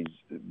 And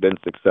he's been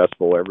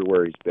successful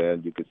everywhere he's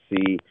been. You could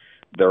see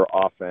their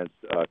offense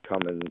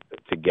coming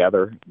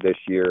together this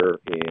year,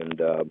 and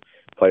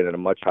playing at a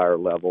much higher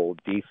level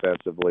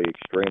defensively,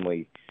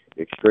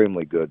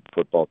 extremely good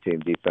football team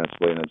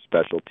defensively and in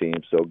special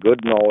teams. So good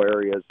in all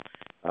areas.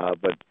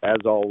 But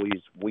as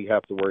always, we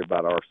have to worry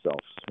about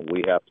ourselves.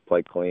 We have to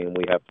play clean.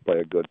 We have to play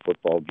a good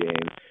football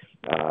game.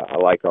 I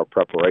like our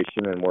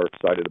preparation, and we're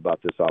excited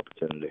about this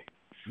opportunity.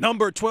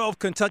 Number 12,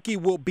 Kentucky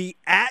will be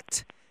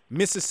at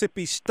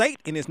Mississippi State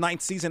in his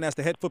 9th season as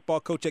the head football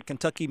coach at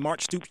Kentucky.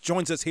 Mark Stoops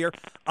joins us here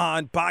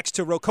on Box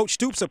to Row. Coach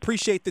Stoops,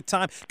 appreciate the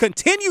time.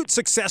 Continued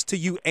success to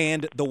you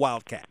and the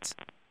Wildcats.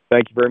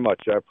 Thank you very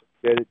much. I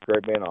appreciate it.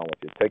 Great being on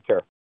with you. Take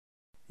care.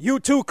 You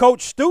too,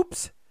 Coach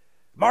Stoops.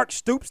 Mark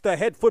Stoops, the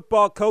head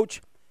football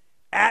coach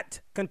at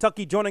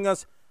Kentucky, joining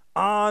us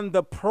on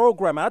the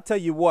program. I'll tell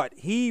you what,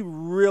 he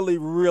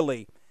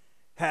really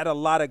had a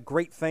lot of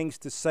great things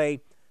to say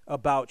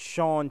about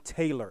Sean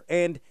Taylor.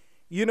 And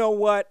you know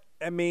what?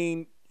 I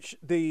mean,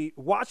 the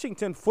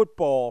Washington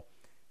football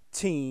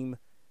team,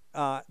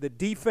 the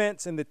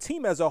defense and the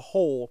team as a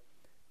whole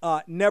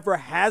never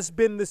has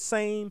been the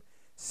same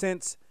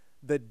since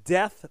the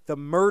death, the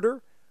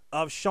murder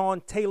of Sean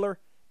Taylor,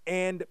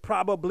 and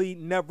probably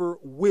never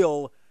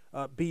will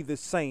be the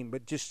same,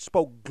 but just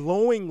spoke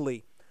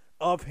glowingly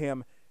of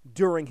him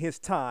during his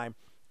time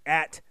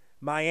at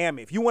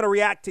Miami. If you want to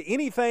react to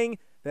anything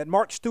that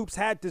Mark Stoops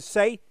had to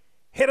say,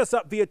 hit us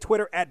up via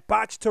Twitter at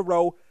Box to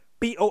Row,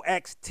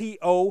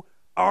 BoxTorow.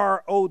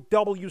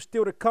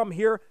 Still to come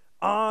here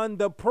on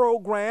the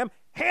program.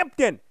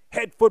 Hampton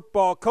head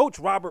football coach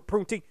Robert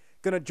Prunty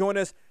going to join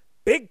us.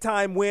 Big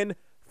time win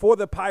for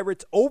the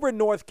Pirates over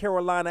North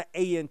Carolina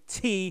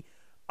A&T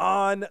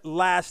on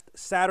last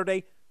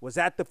Saturday. Was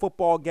at the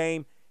football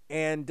game,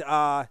 and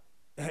the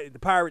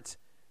Pirates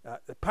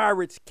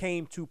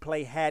came to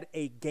play, had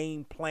a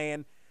game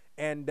plan,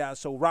 and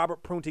so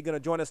Robert Prunty going to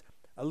join us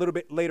a little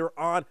bit later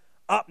on.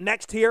 Up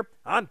next here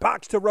on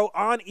Box to Row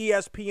on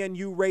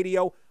ESPNU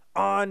Radio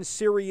on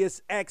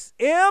Sirius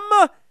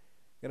XM.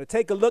 Going to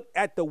take a look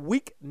at the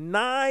Week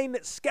 9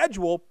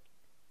 schedule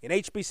in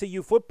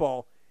HBCU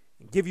football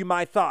and give you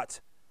my thoughts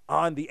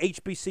on the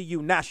HBCU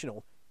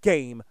National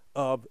Game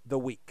of the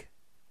Week.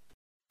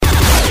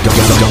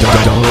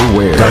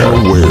 Delaware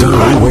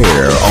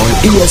on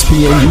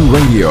ESPNU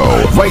Radio,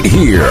 right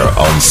here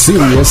on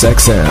Sirius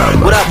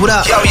XM. What up?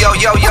 Yo.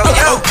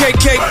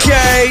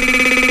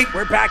 KKK.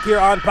 We're back here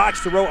on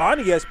Box to Row on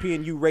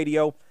ESPNU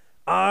Radio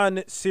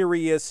on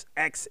Sirius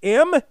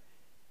XM. If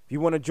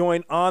you want to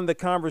join on the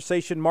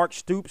conversation, Mark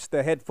Stoops,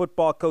 the head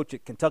football coach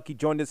at Kentucky,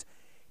 joined us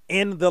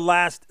in the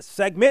last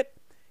segment.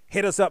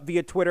 Hit us up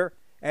via Twitter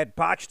at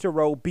Box to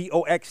Row,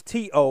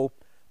 BOXTOROW.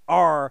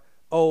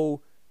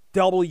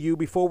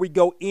 Before we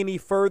go any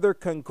further,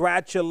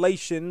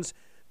 congratulations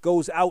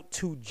goes out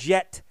to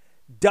Jet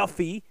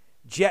Duffy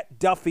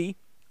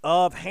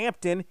of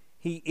Hampton.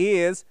 He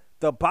is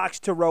the Box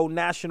to Row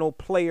National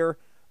Player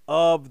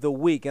of the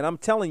Week. And I'm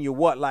telling you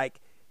what,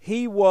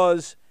 he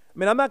was,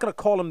 I'm not going to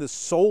call him the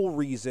sole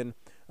reason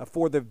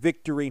for the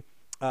victory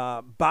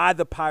by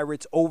the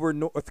Pirates over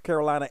North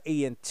Carolina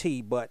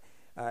A&T, but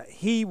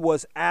he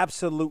was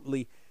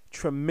absolutely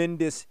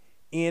tremendous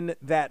in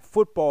that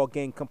football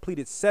game.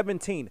 Completed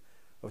 17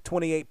 of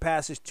 28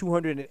 passes,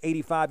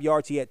 285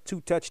 yards. He had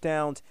 2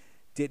 touchdowns,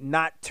 did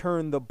not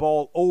turn the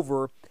ball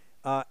over,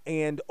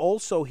 and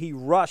also he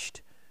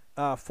rushed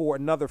for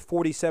another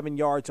 47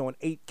 yards on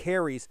 8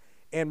 carries.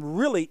 And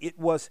really, it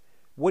was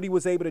what he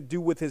was able to do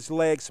with his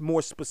legs,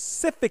 more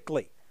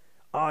specifically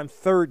on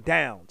third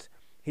downs.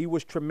 He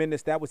was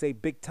tremendous. That was a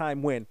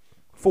big-time win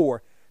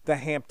for the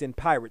Hampton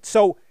Pirates.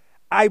 So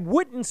I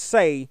wouldn't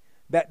say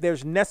that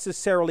there's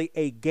necessarily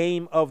a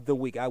game of the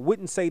week. I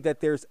wouldn't say that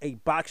there's a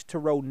Box to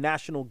Row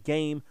National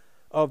Game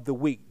of the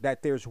Week,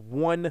 that there's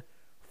one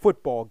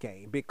football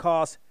game,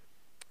 because,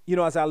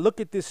 as I look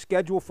at this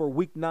schedule for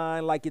Week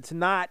 9, it's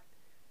not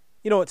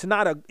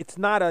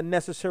a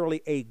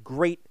necessarily a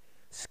great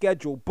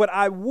schedule, but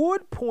I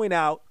would point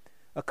out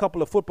a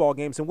couple of football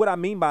games. And what I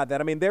mean by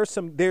that,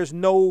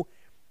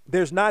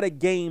 there's not a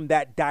game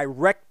that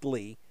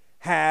directly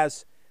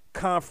has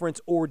conference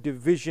or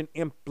division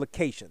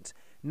implications.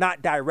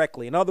 Not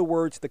directly. In other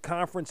words, the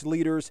conference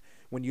leaders,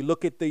 when you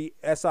look at the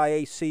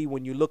SIAC,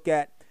 when you look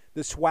at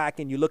the SWAC,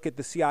 and you look at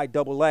the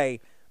CIAA,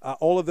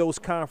 all of those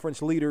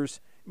conference leaders,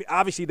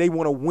 obviously they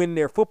want to win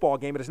their football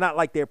game, but it's not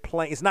like they're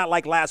playing. It's not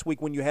like last week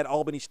when you had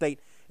Albany State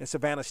and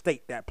Savannah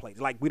State that played.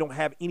 We don't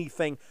have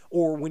anything,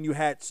 or when you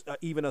had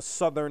even a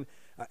Southern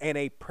and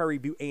a Prairie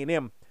View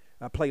A&M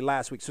play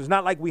last week. So it's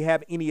not like we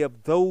have any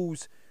of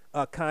those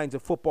kinds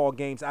of football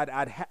games.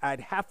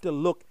 I'd have to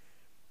look.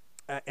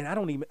 And I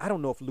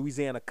don't know if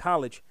Louisiana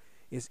College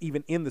is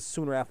even in the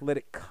Sooner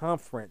Athletic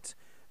Conference.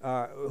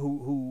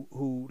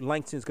 Who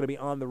Langston's going to be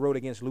on the road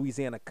against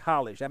Louisiana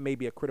College. That may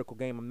be a critical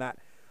game. I'm not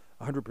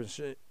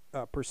 100%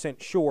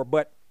 sure,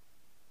 but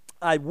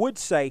I would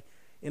say,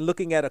 in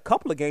looking at a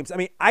couple of games,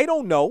 I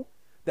don't know.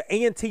 The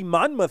A&T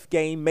Monmouth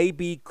game may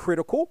be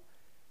critical,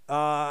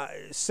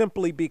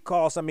 simply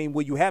because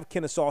you have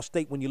Kennesaw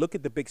State when you look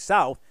at the Big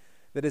South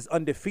that is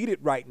undefeated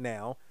right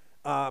now.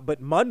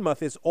 But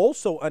Monmouth is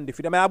also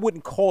undefeated. I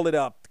wouldn't call it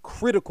a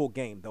critical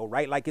game, though,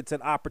 right? It's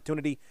an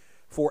opportunity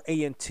for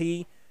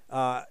A&T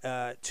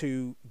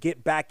to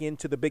get back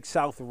into the Big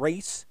South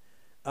race,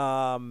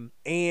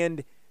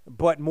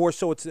 but more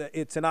so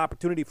it's an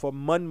opportunity for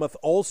Monmouth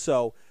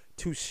also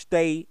to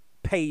stay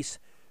pace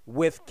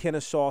with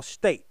Kennesaw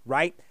State,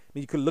 right?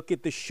 You could look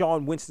at the Shaw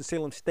and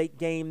Winston-Salem State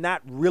game.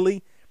 Not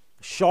really.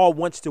 Shaw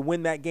wants to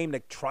win that game to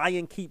try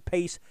and keep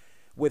pace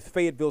with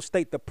Fayetteville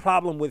State. The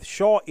problem with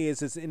Shaw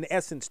is in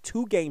essence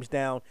 2 games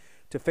down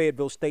to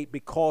Fayetteville State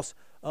because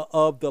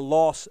of the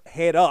loss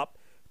head up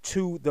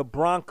to the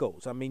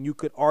Broncos. You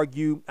could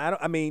argue,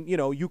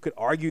 you could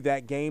argue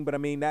that game, but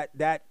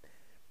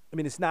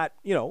it's not,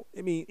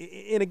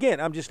 and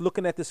again, I'm just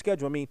looking at the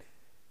schedule.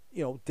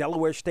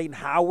 Delaware State and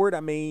Howard,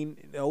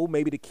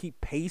 maybe to keep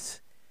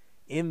pace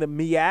in the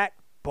MEAC.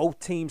 Both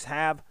teams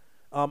have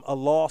a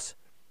loss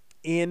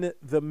in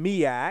the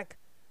MEAC.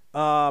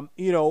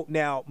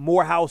 Now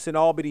Morehouse and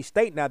Albany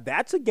State. Now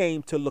that's a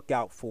game to look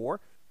out for.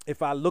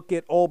 If I look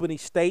at Albany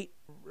State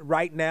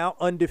right now,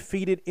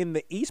 undefeated in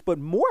the East, but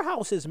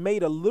Morehouse has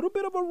made a little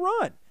bit of a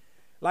run.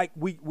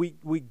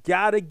 We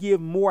gotta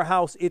give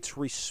Morehouse its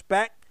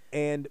respect,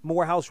 and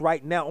Morehouse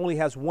right now only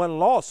has 1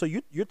 loss. So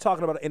you're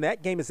talking about, and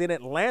that game is in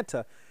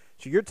Atlanta.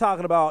 So you're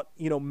talking about,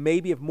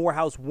 maybe if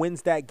Morehouse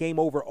wins that game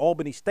over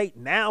Albany State,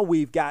 now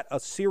we've got a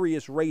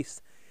serious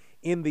race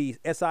in the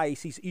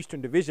SIAC's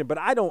Eastern Division. But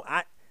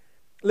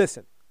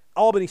listen,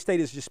 Albany State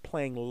is just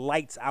playing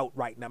lights out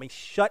right now. I mean,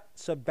 shut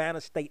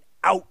Savannah State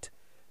out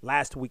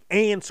last week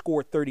and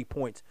scored 30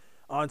 points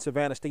on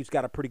Savannah State, who's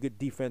got a pretty good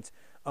defense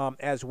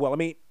as well. I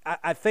mean,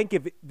 I think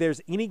if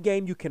there's any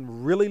game you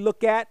can really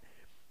look at,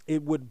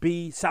 it would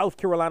be South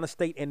Carolina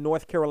State and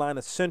North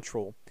Carolina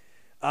Central.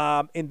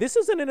 And this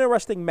is an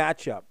interesting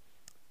matchup.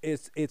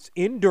 It's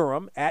in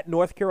Durham at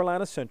North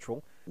Carolina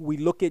Central. We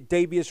look at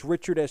Davius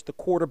Richard as the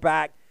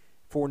quarterback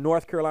for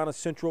North Carolina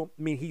Central.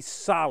 I mean, he's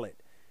solid,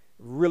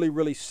 really,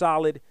 really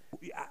solid.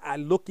 I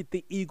look at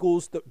the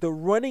Eagles. The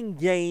running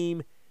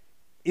game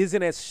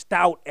isn't as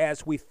stout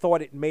as we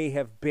thought it may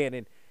have been.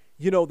 And,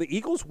 the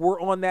Eagles were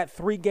on that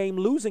 3-game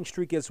losing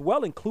streak as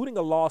well, including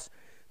a loss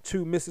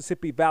to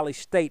Mississippi Valley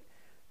State.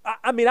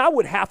 I mean, I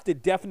would have to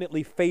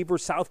definitely favor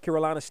South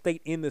Carolina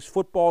State in this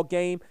football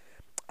game.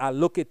 I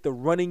look at the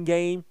running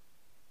game.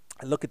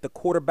 I look at the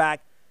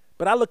quarterback.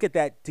 But I look at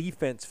that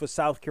defense for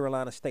South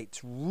Carolina State.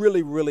 It's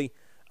really, really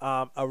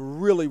a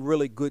really,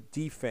 really good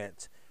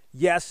defense.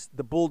 Yes,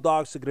 the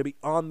Bulldogs are going to be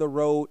on the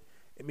road.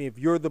 I mean, if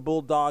you're the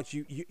Bulldogs,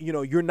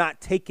 you're not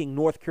taking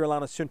North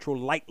Carolina Central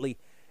lightly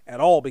at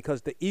all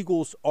because the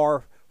Eagles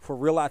are for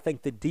real. I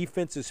think the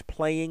defense is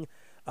playing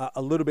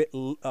a little bit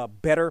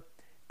better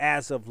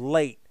as of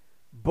late.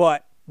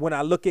 But when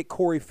I look at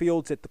Corey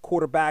Fields at the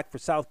quarterback for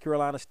South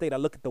Carolina State, I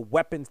look at the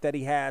weapons that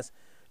he has,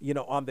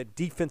 on the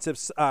defensive,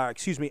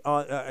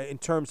 in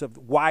terms of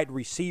wide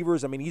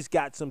receivers. I mean, he's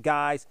got some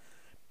guys,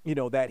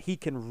 that he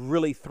can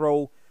really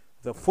throw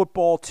the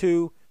football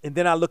to. And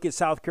then I look at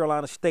South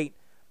Carolina State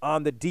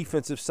on the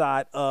defensive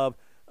side of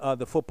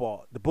the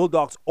football. The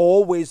Bulldogs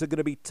always are going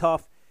to be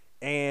tough,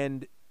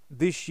 and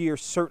this year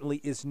certainly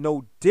is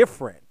no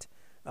different.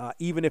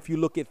 Even if you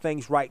look at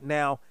things right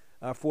now,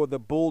 for the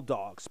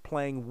Bulldogs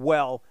playing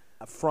well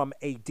from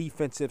a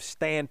defensive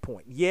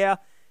standpoint. Yeah,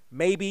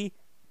 maybe,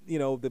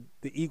 the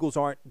Eagles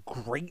aren't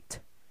great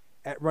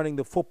at running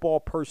the football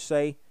per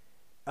se.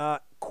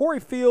 Corey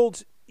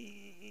Fields,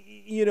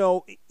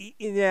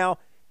 now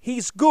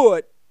he's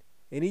good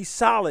and he's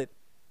solid,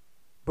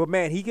 but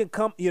man, he can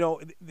come,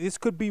 this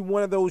could be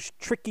one of those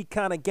tricky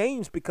kind of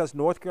games because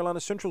North Carolina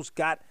Central's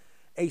got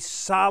a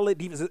solid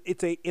defense.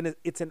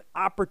 It's an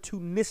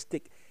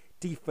opportunistic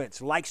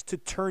defense, likes to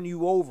turn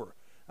you over,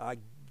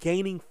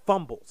 gaining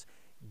fumbles,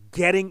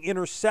 getting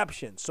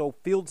interceptions. So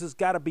Fields has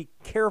got to be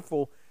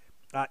careful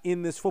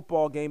in this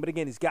football game. But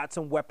again, he's got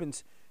some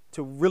weapons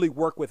to really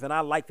work with, and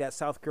I like that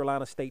South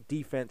Carolina State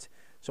defense.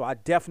 So I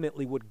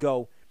definitely would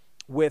go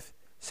with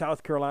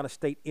South Carolina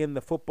State in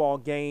the football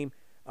game.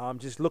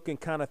 Just looking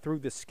kind of through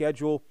the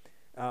schedule,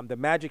 the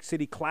Magic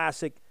City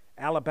Classic,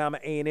 Alabama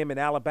A&M and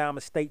Alabama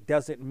State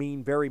doesn't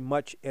mean very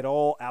much at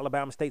all.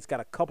 Alabama State's got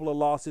a couple of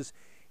losses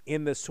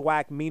in the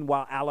SWAC.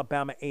 Meanwhile,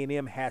 Alabama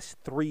A&M has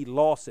 3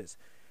 losses.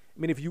 I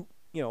mean,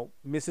 if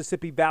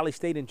Mississippi Valley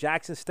State and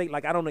Jackson State,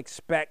 I don't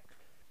expect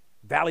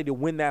Valley to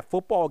win that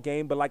football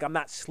game, but I'm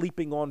not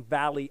sleeping on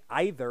Valley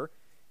either.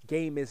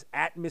 Game is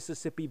at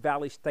Mississippi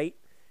Valley State.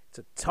 It's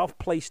a tough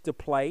place to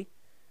play.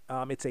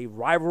 It's a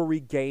rivalry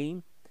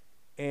game,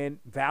 and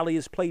Valley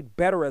has played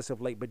better as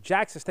of late. But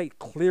Jackson State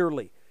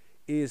clearly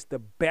is the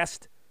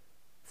best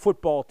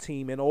football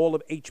team in all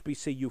of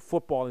HBCU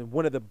football and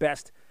one of the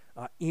best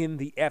in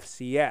the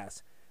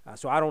FCS.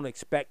 So I don't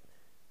expect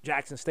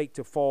Jackson State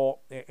to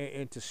fall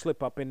and to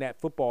slip up in that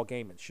football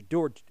game. And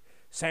Shedeur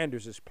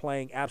Sanders is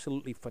playing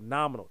absolutely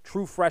phenomenal.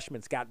 True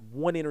freshman's got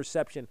 1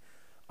 interception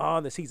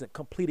on the season,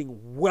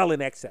 completing well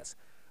in excess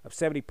of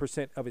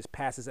 70% of his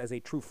passes as a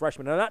true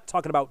freshman. And I'm not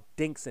talking about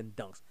dinks and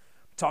dunks.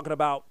 I'm talking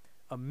about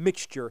a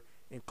mixture,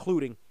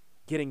 including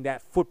getting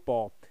that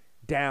football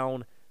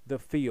down the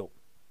field.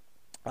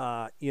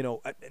 Now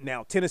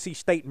Tennessee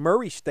State,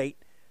 Murray State,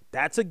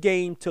 that's a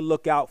game to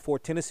look out for.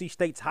 Tennessee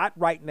State's hot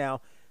right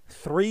now.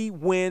 3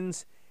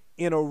 wins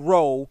in a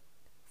row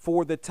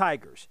for the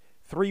Tigers.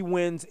 3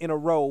 wins in a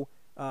row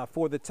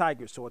for the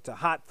Tigers. So it's a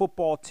hot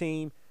football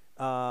team,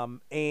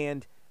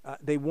 and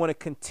they want to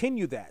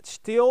continue that.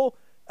 Still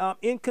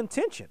in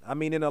contention. I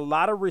mean, in a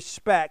lot of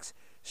respects,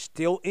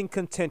 still in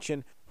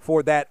contention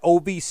for that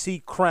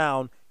OVC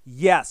crown.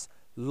 Yes,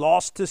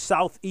 lost to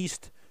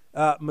Southeast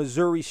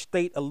Missouri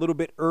State a little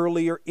bit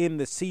earlier in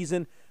the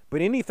season,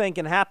 but anything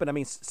can happen. I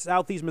mean,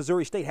 Southeast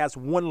Missouri State has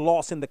 1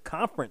 loss in the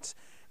conference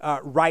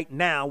right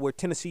now, where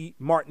Tennessee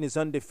Martin is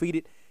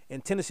undefeated,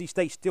 and Tennessee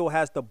State still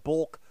has the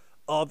bulk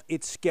of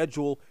its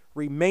schedule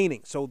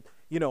remaining. So,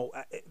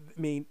 I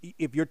mean,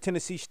 if you're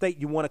Tennessee State,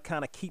 you want to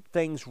kind of keep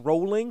things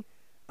rolling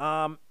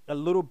a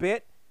little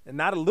bit, and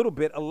not a little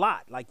bit, a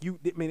lot.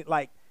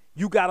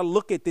 You got to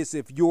look at this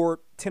if you're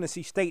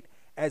Tennessee State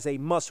as a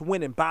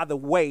must-win. And by the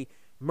way,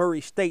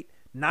 Murray State,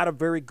 not a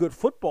very good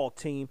football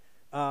team,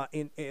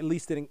 at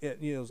least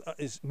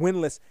is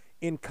winless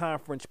in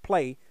conference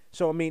play.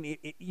 So I mean,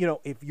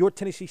 if you're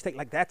Tennessee State,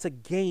 that's a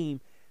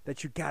game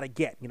that you got to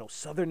get.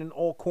 Southern and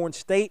Alcorn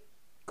State,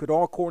 could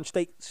Alcorn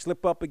State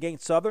slip up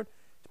against Southern?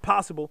 It's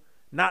possible,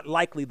 not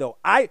likely though.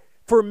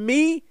 For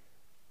me,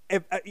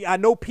 if I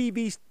know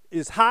PV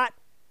is hot.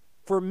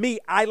 For me,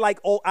 I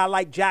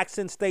like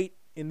Jackson State,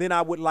 and then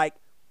I would like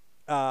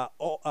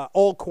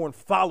Alcorn,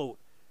 followed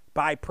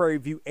by Prairie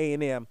View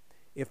A&M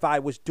if I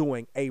was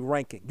doing a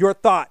ranking. Your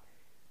thoughts,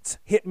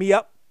 hit me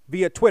up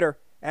via Twitter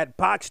at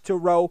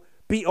Box2Row,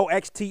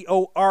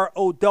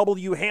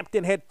 BOXTOROW.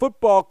 Hampton head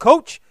football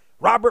coach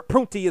Robert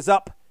Prunty is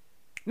up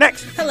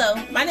next. Hello,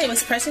 my name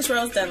is Precious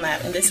Rose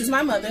Dunlap, and this is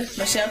my mother,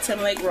 Michelle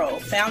Timberlake Rowe,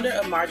 founder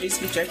of Marjorie's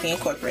Beef Jerky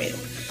Incorporated.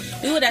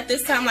 We would at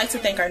this time like to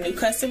thank our new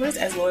customers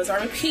as well as our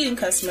repeating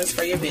customers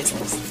for your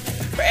business.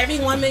 For every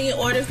 1 million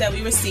orders that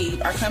we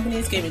receive, our company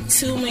is giving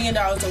 $2 million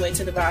away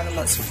to divide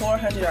amongst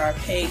 400 of our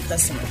paid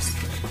customers.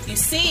 You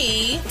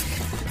see,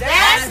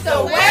 that's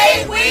the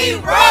way we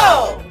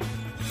roll.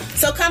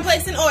 So come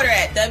place an order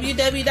at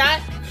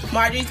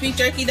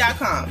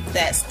www.marjoriesbeefjerky.com.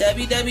 That's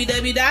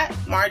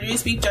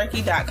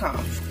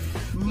www.marjoriesbeefjerky.com.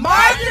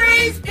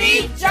 Marjorie's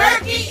Beef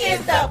Jerky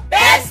is the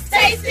best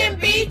tasting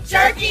beef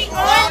jerky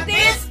on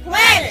this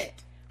planet.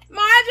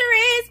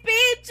 Marjorie's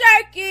Beef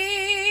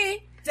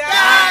Jerky.com.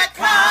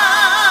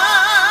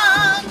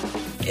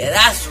 Yeah,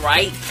 that's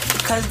right,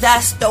 because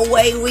that's the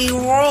way we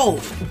roll.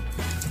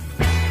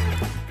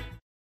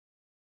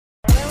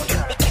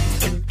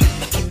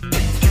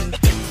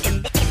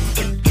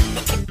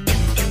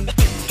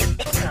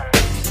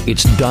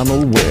 It's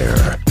Donald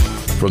Ware,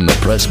 from the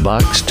press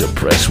box to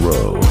press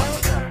row.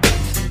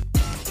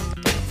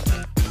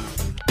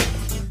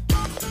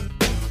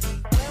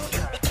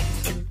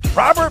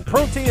 Robert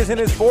Prunty is in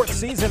his 4th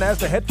season as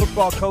the head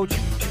football coach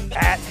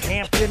at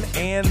Hampton,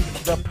 and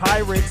the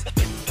Pirates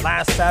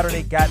last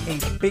Saturday got a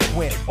big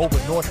win over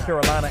North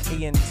Carolina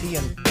A&T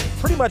in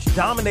pretty much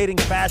dominating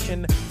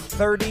fashion.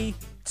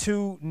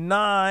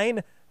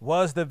 30-9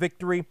 was the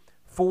victory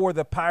for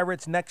the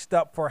Pirates. Next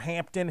up for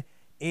Hampton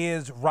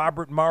is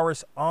Robert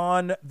Morris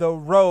on the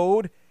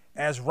road,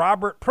 as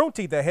Robert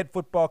Prunty, the head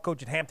football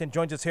coach at Hampton,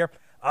 joins us here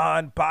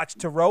on Box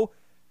to Row.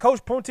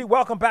 Coach Prunty,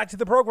 welcome back to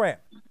the program.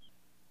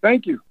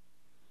 Thank you.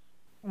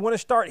 I want to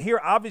start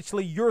here,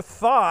 obviously, your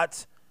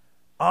thoughts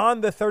on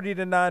the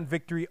 30-9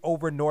 victory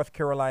over North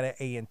Carolina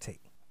A&T.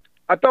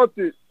 I thought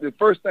the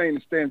first thing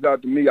that stands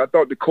out to me, I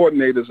thought the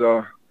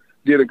coordinators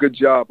did a good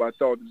job. I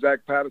thought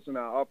Zach Patterson,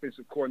 our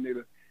offensive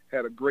coordinator,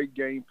 had a great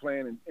game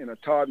plan, and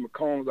Todd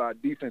McCombs, our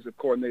defensive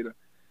coordinator,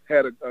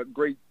 had a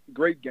great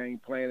game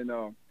plan, and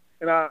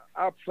our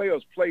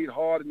players played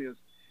hard in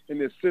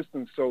this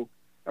system. So,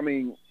 I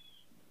mean,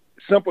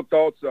 simple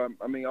thoughts. I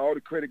mean, all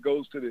the credit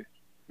goes to the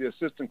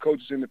assistant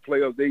coaches and the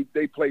players.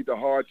 They played their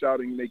hearts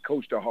out and they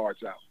coached their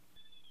hearts out.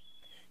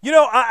 You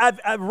know,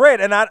 I've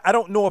read, and I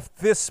don't know if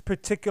this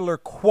particular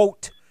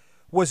quote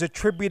was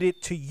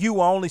attributed to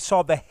you. I only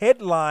saw the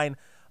headline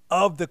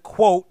of the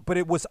quote, but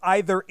it was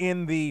either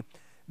in the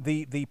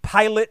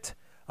Pilot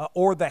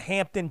or the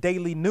Hampton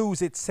Daily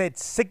News. It said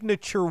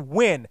signature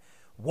win.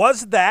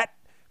 Was that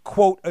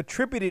quote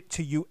attributed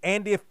to you?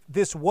 And if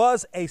this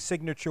was a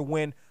signature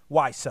win,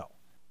 why so?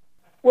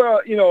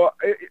 Well, you know,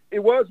 it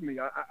was me.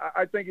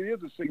 I think it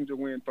is a signature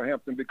win for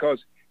Hampton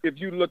because if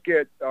you look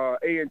at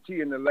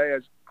A&T in the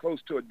last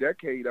close to a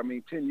decade, I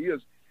mean, 10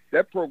 years,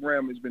 that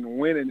program has been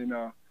winning. And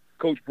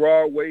Coach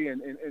Broadway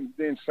and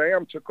then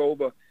Sam took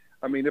over.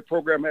 I mean, the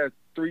program has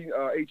 3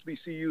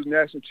 HBCUs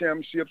national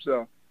championships.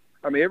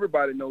 I mean,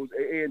 everybody knows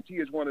A&T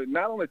is one of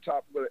not only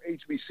top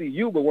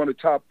HBCU, but one of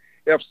the top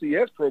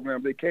FCS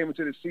programs. They came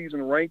into the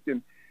season ranked,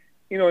 and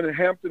you know, in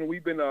Hampton,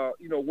 we've been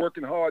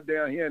working hard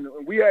down here,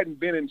 and we hadn't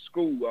been in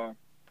school.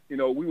 You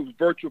know, we was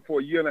virtual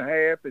for a year and a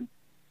half, and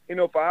you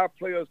know, for our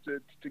players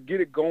to get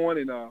it going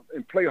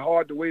and play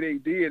hard the way they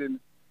did, and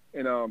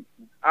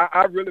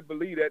I really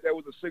believe that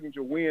was a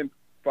signature win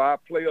for our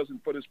players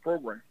and for this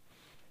program.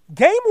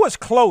 Game was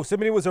close. I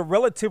mean, it was a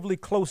relatively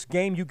close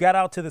game. You got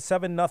out to the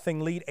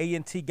 7-0 lead.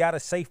 A&T got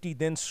a safety,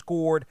 then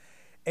scored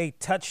a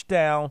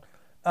touchdown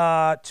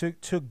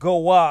to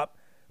go up.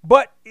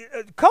 But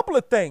a couple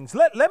of things.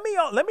 Let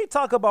me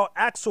talk about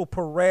Axel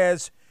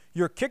Perez,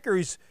 your kicker.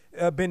 He's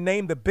been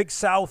named the Big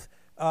South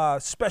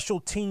Special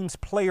Teams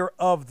Player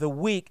of the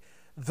Week.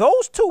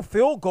 Those 2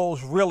 field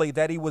goals, really,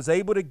 that he was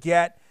able to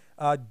get,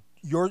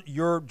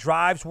 your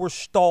drives were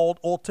stalled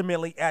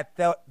ultimately at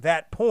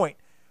that point,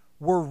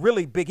 were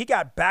really big. He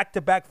got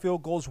back-to-back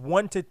field goals,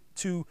 one to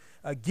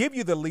give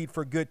you the lead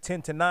for good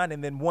 10-9,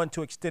 and then one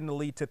to extend the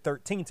lead to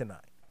 13-9.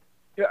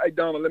 Yeah, hey,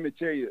 Donald, let me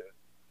tell you,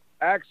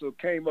 Axel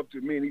came up to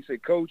me and he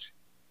said, Coach,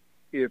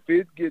 if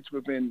it gets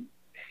within,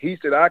 he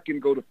said, I can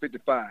go to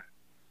 55,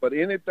 but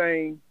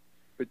anything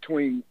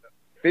between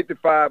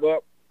 55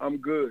 up, I'm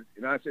good.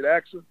 And I said,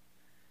 Axel,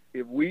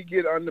 if we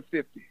get under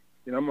 50,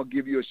 then I'm going to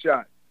give you a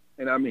shot.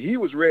 And, I mean, he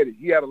was ready.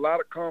 He had a lot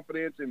of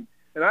confidence, and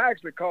I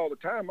actually called a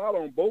timeout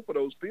on both of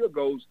those field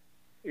goals,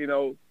 you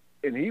know,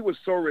 and he was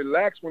so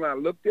relaxed when I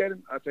looked at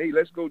him. I said, hey,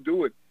 let's go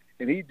do it.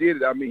 And he did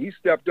it. I mean, he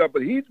stepped up,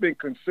 but he's been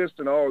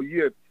consistent all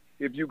year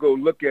if you go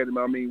look at him.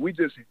 I mean,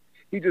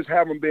 he just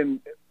haven't been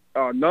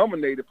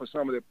nominated for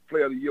some of the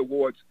Player of the Year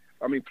awards,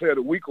 Player of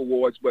the Week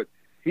awards, but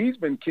he's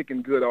been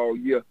kicking good all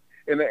year.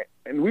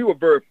 And we were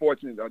very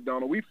fortunate,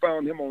 Donald. We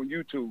found him on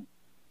YouTube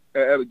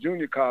at a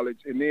junior college,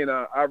 and then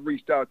I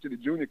reached out to the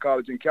junior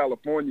college in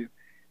California.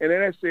 And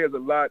then that says a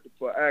lot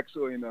for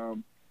Axel,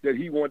 and that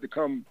he wanted to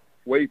come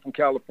way from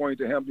California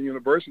to Hampton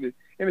University.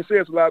 And it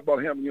says a lot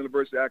about Hampton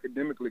University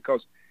academically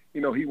because,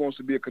 he wants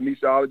to be a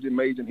kinesiology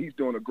major, and he's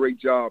doing a great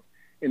job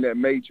in that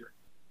major.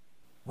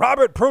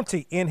 Robert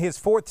Prunty, in his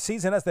 4th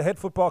season as the head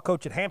football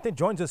coach at Hampton,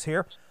 joins us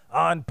here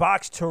on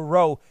Box to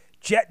Row.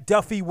 Jett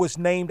Duffey was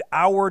named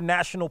our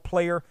National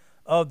Player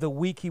of the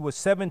Week. He was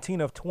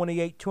 17 of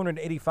 28,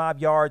 285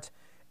 yards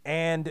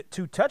and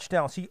 2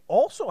 touchdowns. He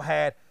also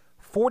had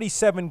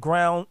 47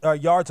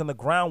 yards on the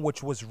ground,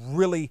 which was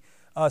really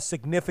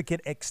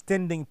significant,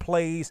 extending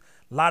plays,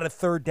 a lot of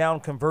third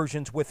down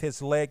conversions with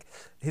his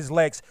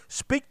legs.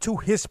 Speak to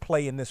his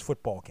play in this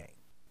football game.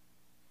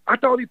 I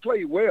thought he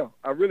played well.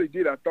 I really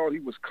did. I thought he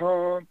was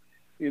calm.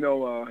 He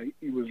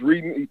was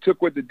reading. He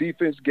took what the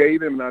defense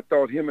gave him, and I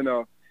thought him and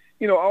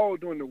all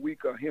during the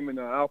week, him and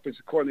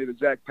offensive coordinator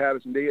Zach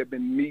Patterson, they had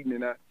been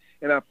meeting,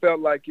 and I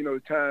felt like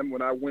the time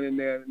when I went in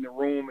there in the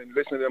room and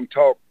listened to them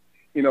talk,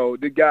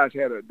 the guys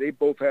they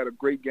both had a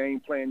great game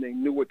plan. They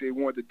knew what they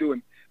wanted to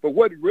do, but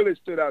what really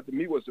stood out to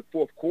me was the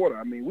fourth quarter.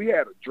 I mean, we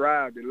had a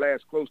drive that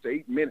lasted close to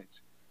 8 minutes,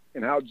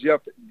 and how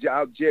Jett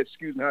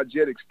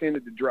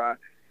extended the drive.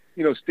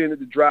 Extended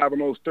the drive on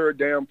those third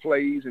down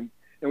plays, and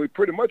we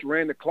pretty much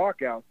ran the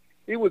clock out.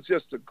 It was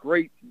just a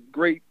great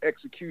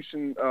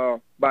execution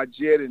by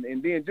Jett,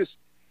 and then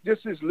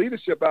just his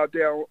leadership out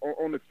there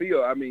on the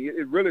field. I mean,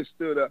 it really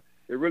stood up.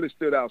 It really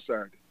stood out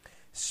Saturday.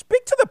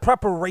 Speak to the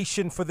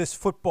preparation for this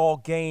football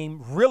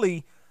game.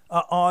 Really,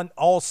 on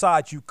all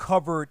sides, you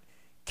covered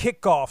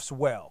kickoffs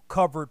well,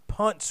 covered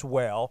punts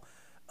well.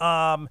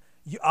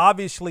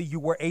 You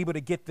were able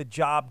to get the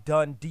job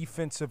done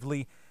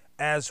defensively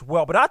as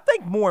well. But I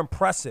think more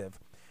impressive,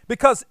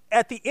 because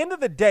at the end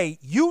of the day,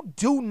 you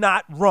do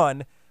not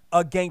run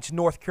against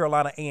North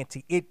Carolina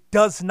A&T. It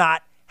does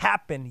not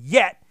happen,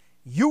 yet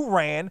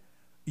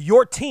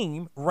your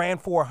team ran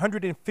for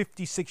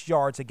 156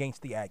 yards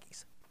against the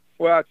Aggies.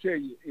 Well, I tell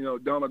you,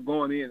 Donna,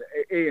 going in,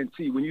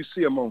 A&T, when you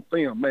see them on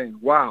film, man,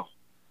 wow.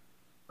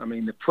 I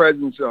mean, the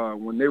presence,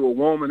 when they were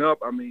warming up,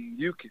 I mean,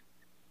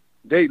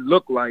 they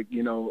look like,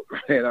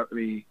 man, I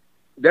mean,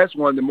 that's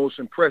one of the most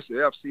impressive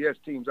FCS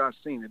teams I've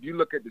seen. If you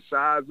look at the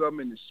size of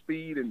them and the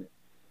speed and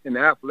the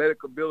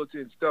athletic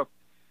ability and stuff,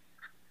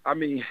 I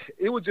mean,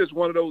 it was just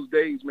one of those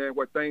days, man,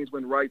 where things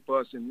went right for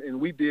us, and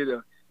we did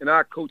and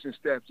our coaching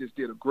staff just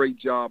did a great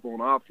job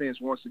on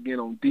offense, once again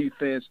on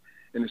defense,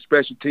 and the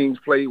special teams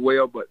played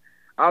well. But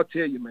I'll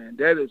tell you, man,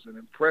 that is an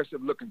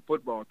impressive-looking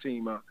football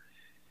team,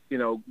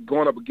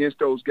 going up against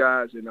those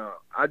guys. And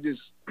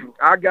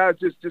our guys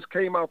just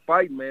came out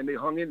fighting, man. They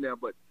hung in there,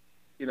 but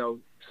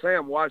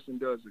Sam Watson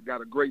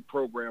got a great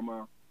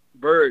program,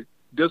 very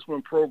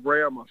disciplined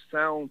program, a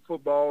sound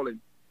football, and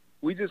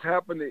we just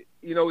happened to,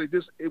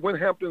 it went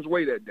Hampton's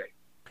way that day.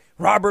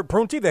 Robert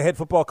Prunty, the head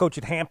football coach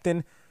at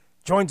Hampton,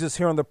 joins us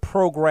here on the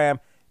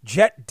program.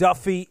 Jett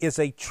Duffey is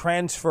a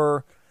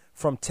transfer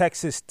from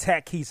Texas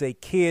Tech. He's a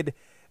kid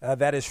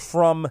that is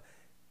from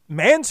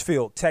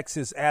Mansfield,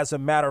 Texas. As a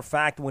matter of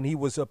fact, when he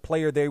was a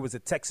player there, he was a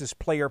Texas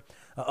Player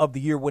of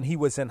the Year when he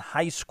was in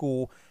high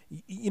school.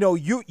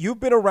 You've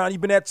been around.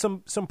 You've been at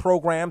some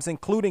programs,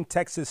 including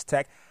Texas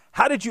Tech.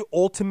 How did you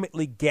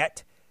ultimately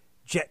get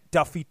Jett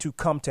Duffey to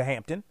come to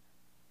Hampton?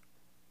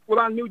 Well,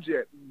 I knew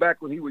Jett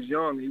back when he was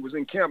young. He was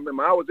in camp.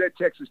 I was at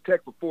Texas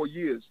Tech for 4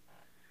 years,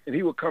 and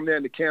he would come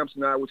down to camps,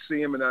 and I would see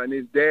him, and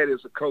his dad is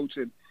a coach,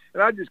 and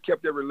I just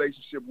kept that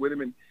relationship with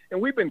him. And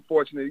we've been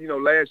fortunate.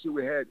 Last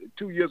year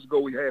 2 years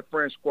ago we had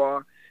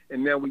Francois,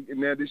 and now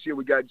this year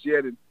we got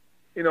Jett.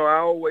 And I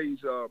always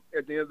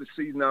at the end of the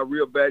season I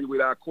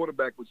reevaluate our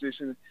quarterback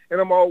position,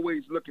 and I'm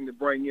always looking to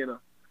bring in a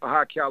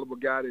high caliber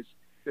guy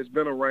that's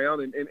been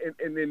around, and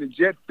then the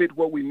Jett fit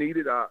what we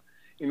needed.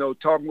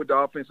 Talking with the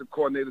offensive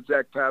coordinator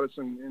Zach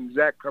Patterson, and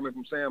Zach coming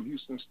from Sam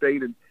Houston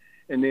State,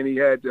 and then he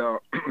had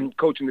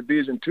coaching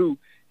Division II.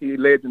 He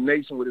led the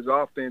nation with his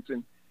offense,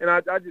 and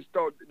I just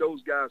thought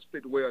those guys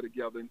fit well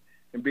together,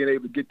 and being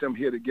able to get them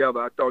here together,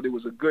 I thought it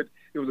was a good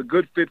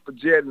fit for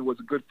Jett, and it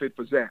was a good fit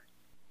for Zach.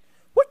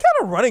 What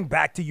kind of running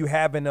back do you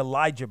have in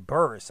Elijah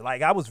Burris?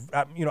 Like, I was,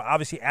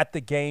 obviously at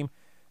the game,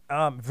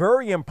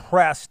 very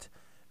impressed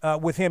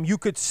with him. You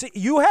could see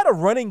you had a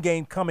running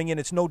game coming in.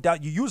 It's no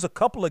doubt. You use a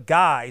couple of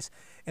guys,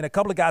 and a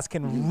couple of guys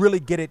can really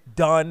get it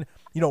done.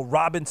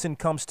 Robinson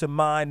comes to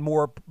mind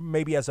more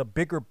maybe as a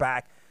bigger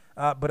back,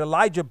 but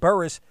Elijah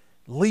Burris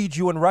leads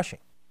you in rushing.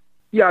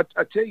 Yeah,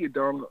 I tell you,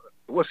 Don,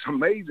 what's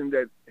amazing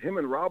that him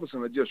and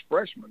Robinson are just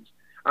freshmen.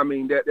 I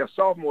mean, they're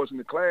sophomores in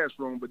the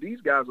classroom, but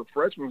these guys are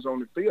freshmen on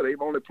the field.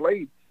 They've only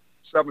played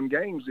 7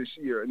 games this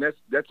year, and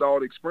that's all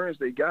the experience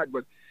they got.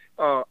 But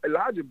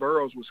Elijah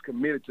Burris was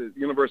committed to the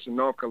University of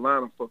North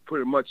Carolina for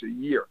pretty much a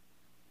year.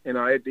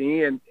 At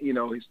the end, he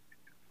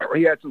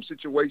had some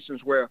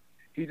situations where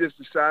he just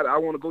decided, I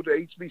want to go to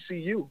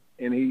HBCU,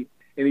 and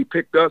he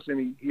picked us,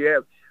 and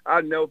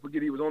I'll never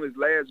forget, he was on his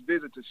last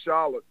visit to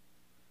Charlotte,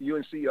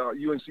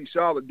 UNC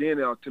Charlotte,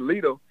 then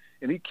Toledo,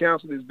 and he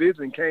canceled his visit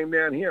and came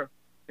down here,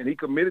 and he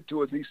committed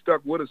to us, and he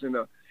stuck with us. And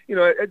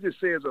it just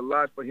says a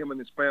lot for him and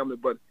his family,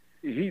 but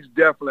he's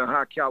definitely a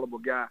high caliber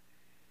guy.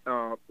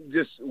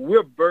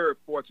 we're very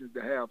fortunate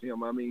to have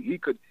him. I mean, he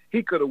could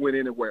have went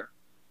anywhere.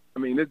 I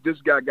mean,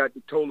 this guy got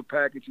the total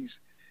package. He's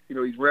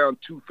around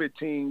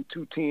 215,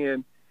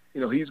 210.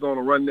 He's going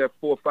to run that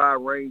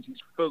 4-5 range. He's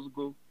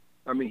physical.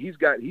 I mean, he's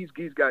got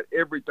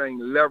everything: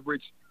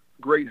 leverage,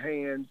 great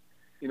hands.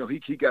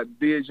 He got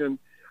vision.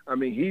 I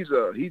mean, he's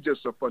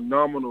just a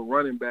phenomenal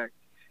running back.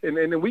 And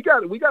then we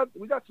got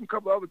some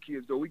couple other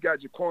kids though. We got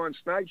Jaquan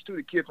Snipes too,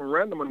 the kid from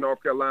Random in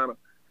North Carolina.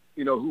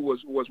 Who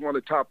was one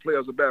of the top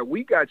players about.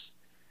 We got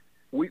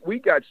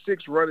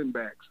 6 running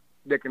backs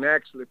that can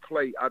actually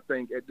play, I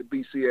think, at the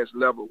BCS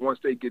level once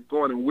they get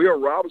going. And Will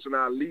Robinson,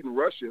 our leading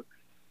rusher,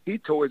 he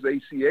tore his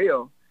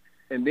ACL.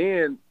 And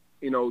then,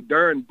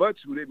 Darren Butts,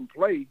 who didn't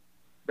play,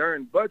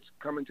 Darren Butts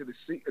coming to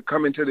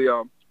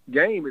the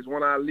game is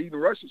one of our leading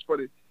rushers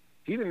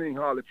he didn't even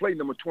hardly play,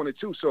 number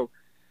 22. So,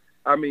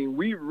 I mean,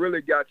 we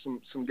really got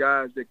some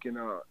guys that can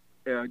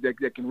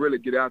that can really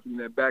get out in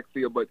that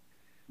backfield. But,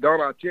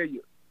 Don, I'll tell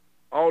you,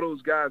 all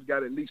those guys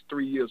got at least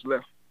 3 years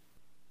left.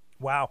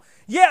 Wow.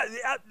 Yeah,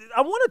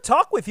 I want to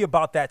talk with you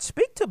about that.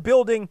 Speak to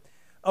building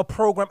a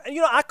program.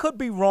 I could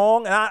be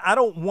wrong, and I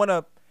don't want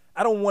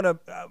to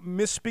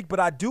misspeak,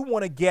 but I do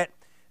want to get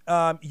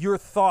your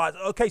thoughts.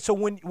 Okay, so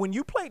when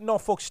you played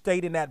Norfolk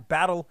State in that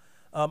Battle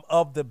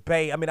of the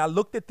Bay, I mean, I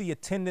looked at the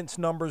attendance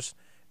numbers,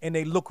 and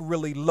they look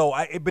really low.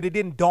 But it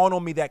didn't dawn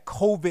on me that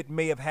COVID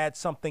may have had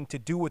something to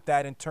do with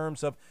that in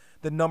terms of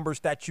the numbers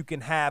that you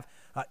can have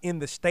in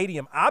the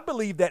stadium. I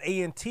believe that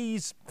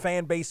A&T's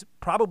fan base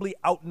probably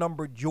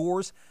outnumbered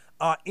yours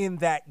in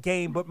that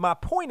game. But my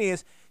point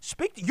is,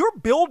 you're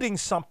building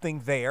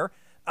something there.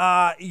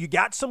 You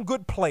got some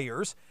good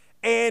players.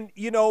 And,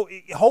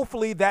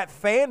 hopefully that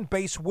fan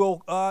base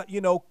will,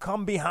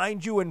 come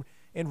behind you and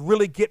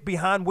really get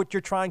behind what you're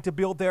trying to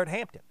build there at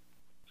Hampton.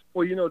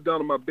 Well,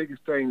 Donald, my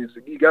biggest thing is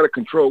you got to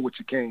control what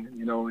you can,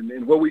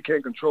 and what we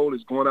can't control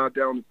is going out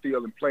there on the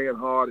field and playing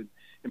hard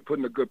and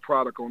putting a good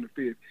product on the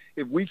field.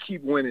 If we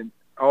keep winning,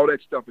 all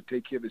that stuff will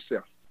take care of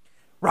itself.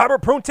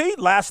 Robert Prunty,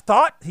 last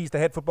thought. He's the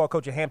head football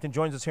coach at Hampton,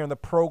 joins us here on the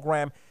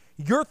program.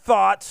 Your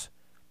thoughts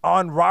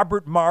on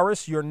Robert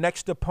Morris, your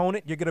next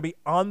opponent? You're going to be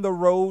on the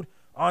road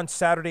on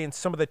Saturday, and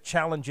some of the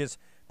challenges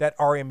that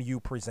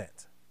RMU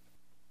presents.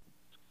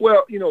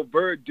 Well,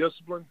 very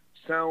disciplined,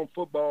 sound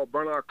football.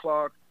 Bernard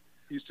Clark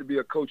used to be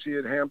a coach here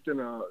at Hampton.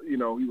 He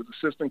was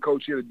assistant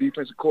coach here, the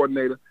defensive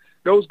coordinator.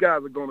 Those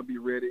guys are going to be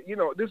ready.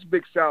 This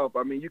Big South,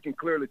 I mean, you can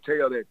clearly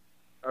tell that,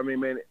 I mean,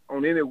 man,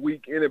 on any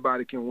week,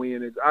 anybody can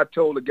win. I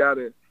told the guy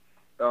that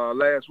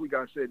last week,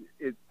 I said,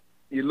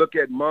 you look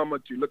at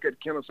Monmouth, you look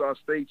at Kennesaw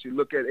State, you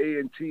look at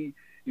A&T,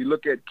 you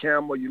look at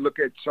Campbell, you look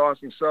at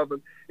Charleston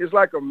Southern. It's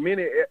like a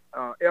mini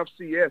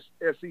FCS,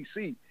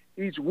 SEC.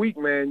 Each week,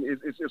 man,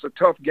 it's a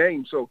tough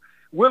game. So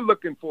we're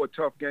looking for a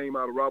tough game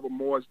out of Robert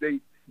Morris. They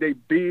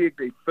big,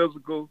 they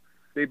physical,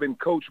 they've been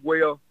coached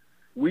well.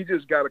 We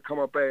just got to come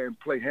up there and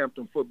play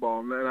Hampton football.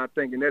 And I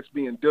think, and that's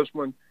being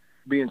disciplined,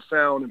 being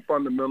sound in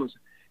fundamentals,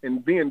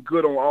 and being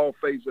good on all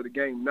phases of the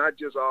game, not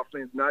just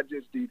offense, not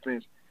just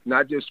defense,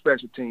 not just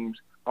special teams,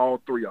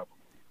 all three of them.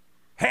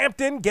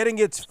 Hampton getting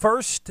its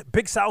first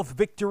Big South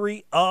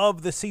victory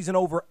of the season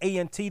over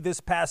A&T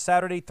this past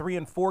Saturday,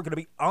 3-4, going to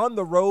be on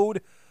the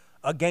road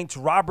against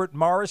Robert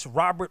Morris.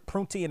 Robert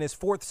Prunty in his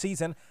 4th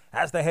season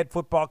as the head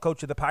football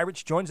coach of the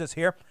Pirates joins us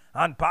here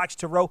on Box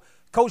to Row.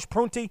 Coach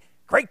Prunty,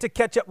 great to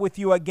catch up with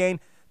you again.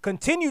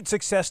 Continued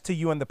success to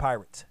you and the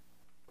Pirates.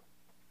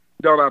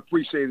 Don, I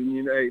appreciate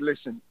it. Hey,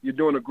 listen, you're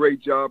doing a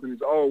great job, and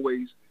it's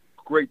always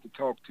great to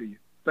talk to you.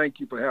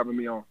 Thank you for having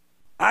me on.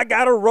 I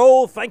got to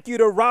roll. Thank you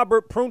to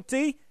Robert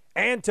Prunty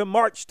and to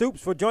Mark Stoops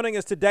for joining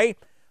us today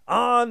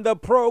on the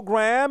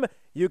program.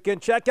 You can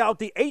check out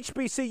the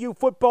HBCU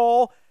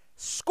football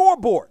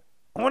scoreboard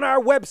on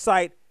our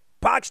website,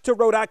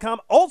 boxtorow.com.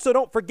 Also,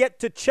 don't forget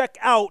to check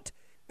out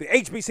the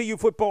HBCU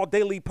Football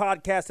Daily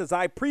Podcast as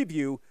I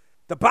preview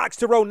the Box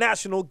to Row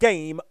National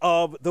Game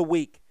of the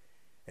Week.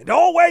 And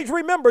always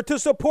remember to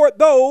support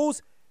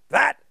those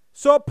that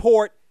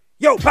support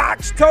you.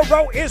 Box to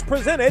Row is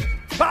presented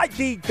by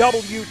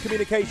DW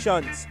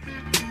Communications.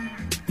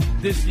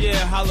 This year,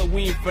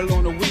 Halloween fell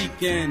on the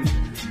weekend.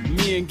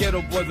 Me and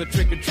Ghetto Boys are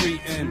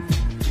trick-or-treating,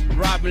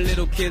 robbing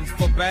little kids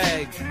for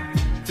bags,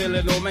 till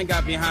little man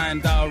got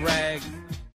behind our rags.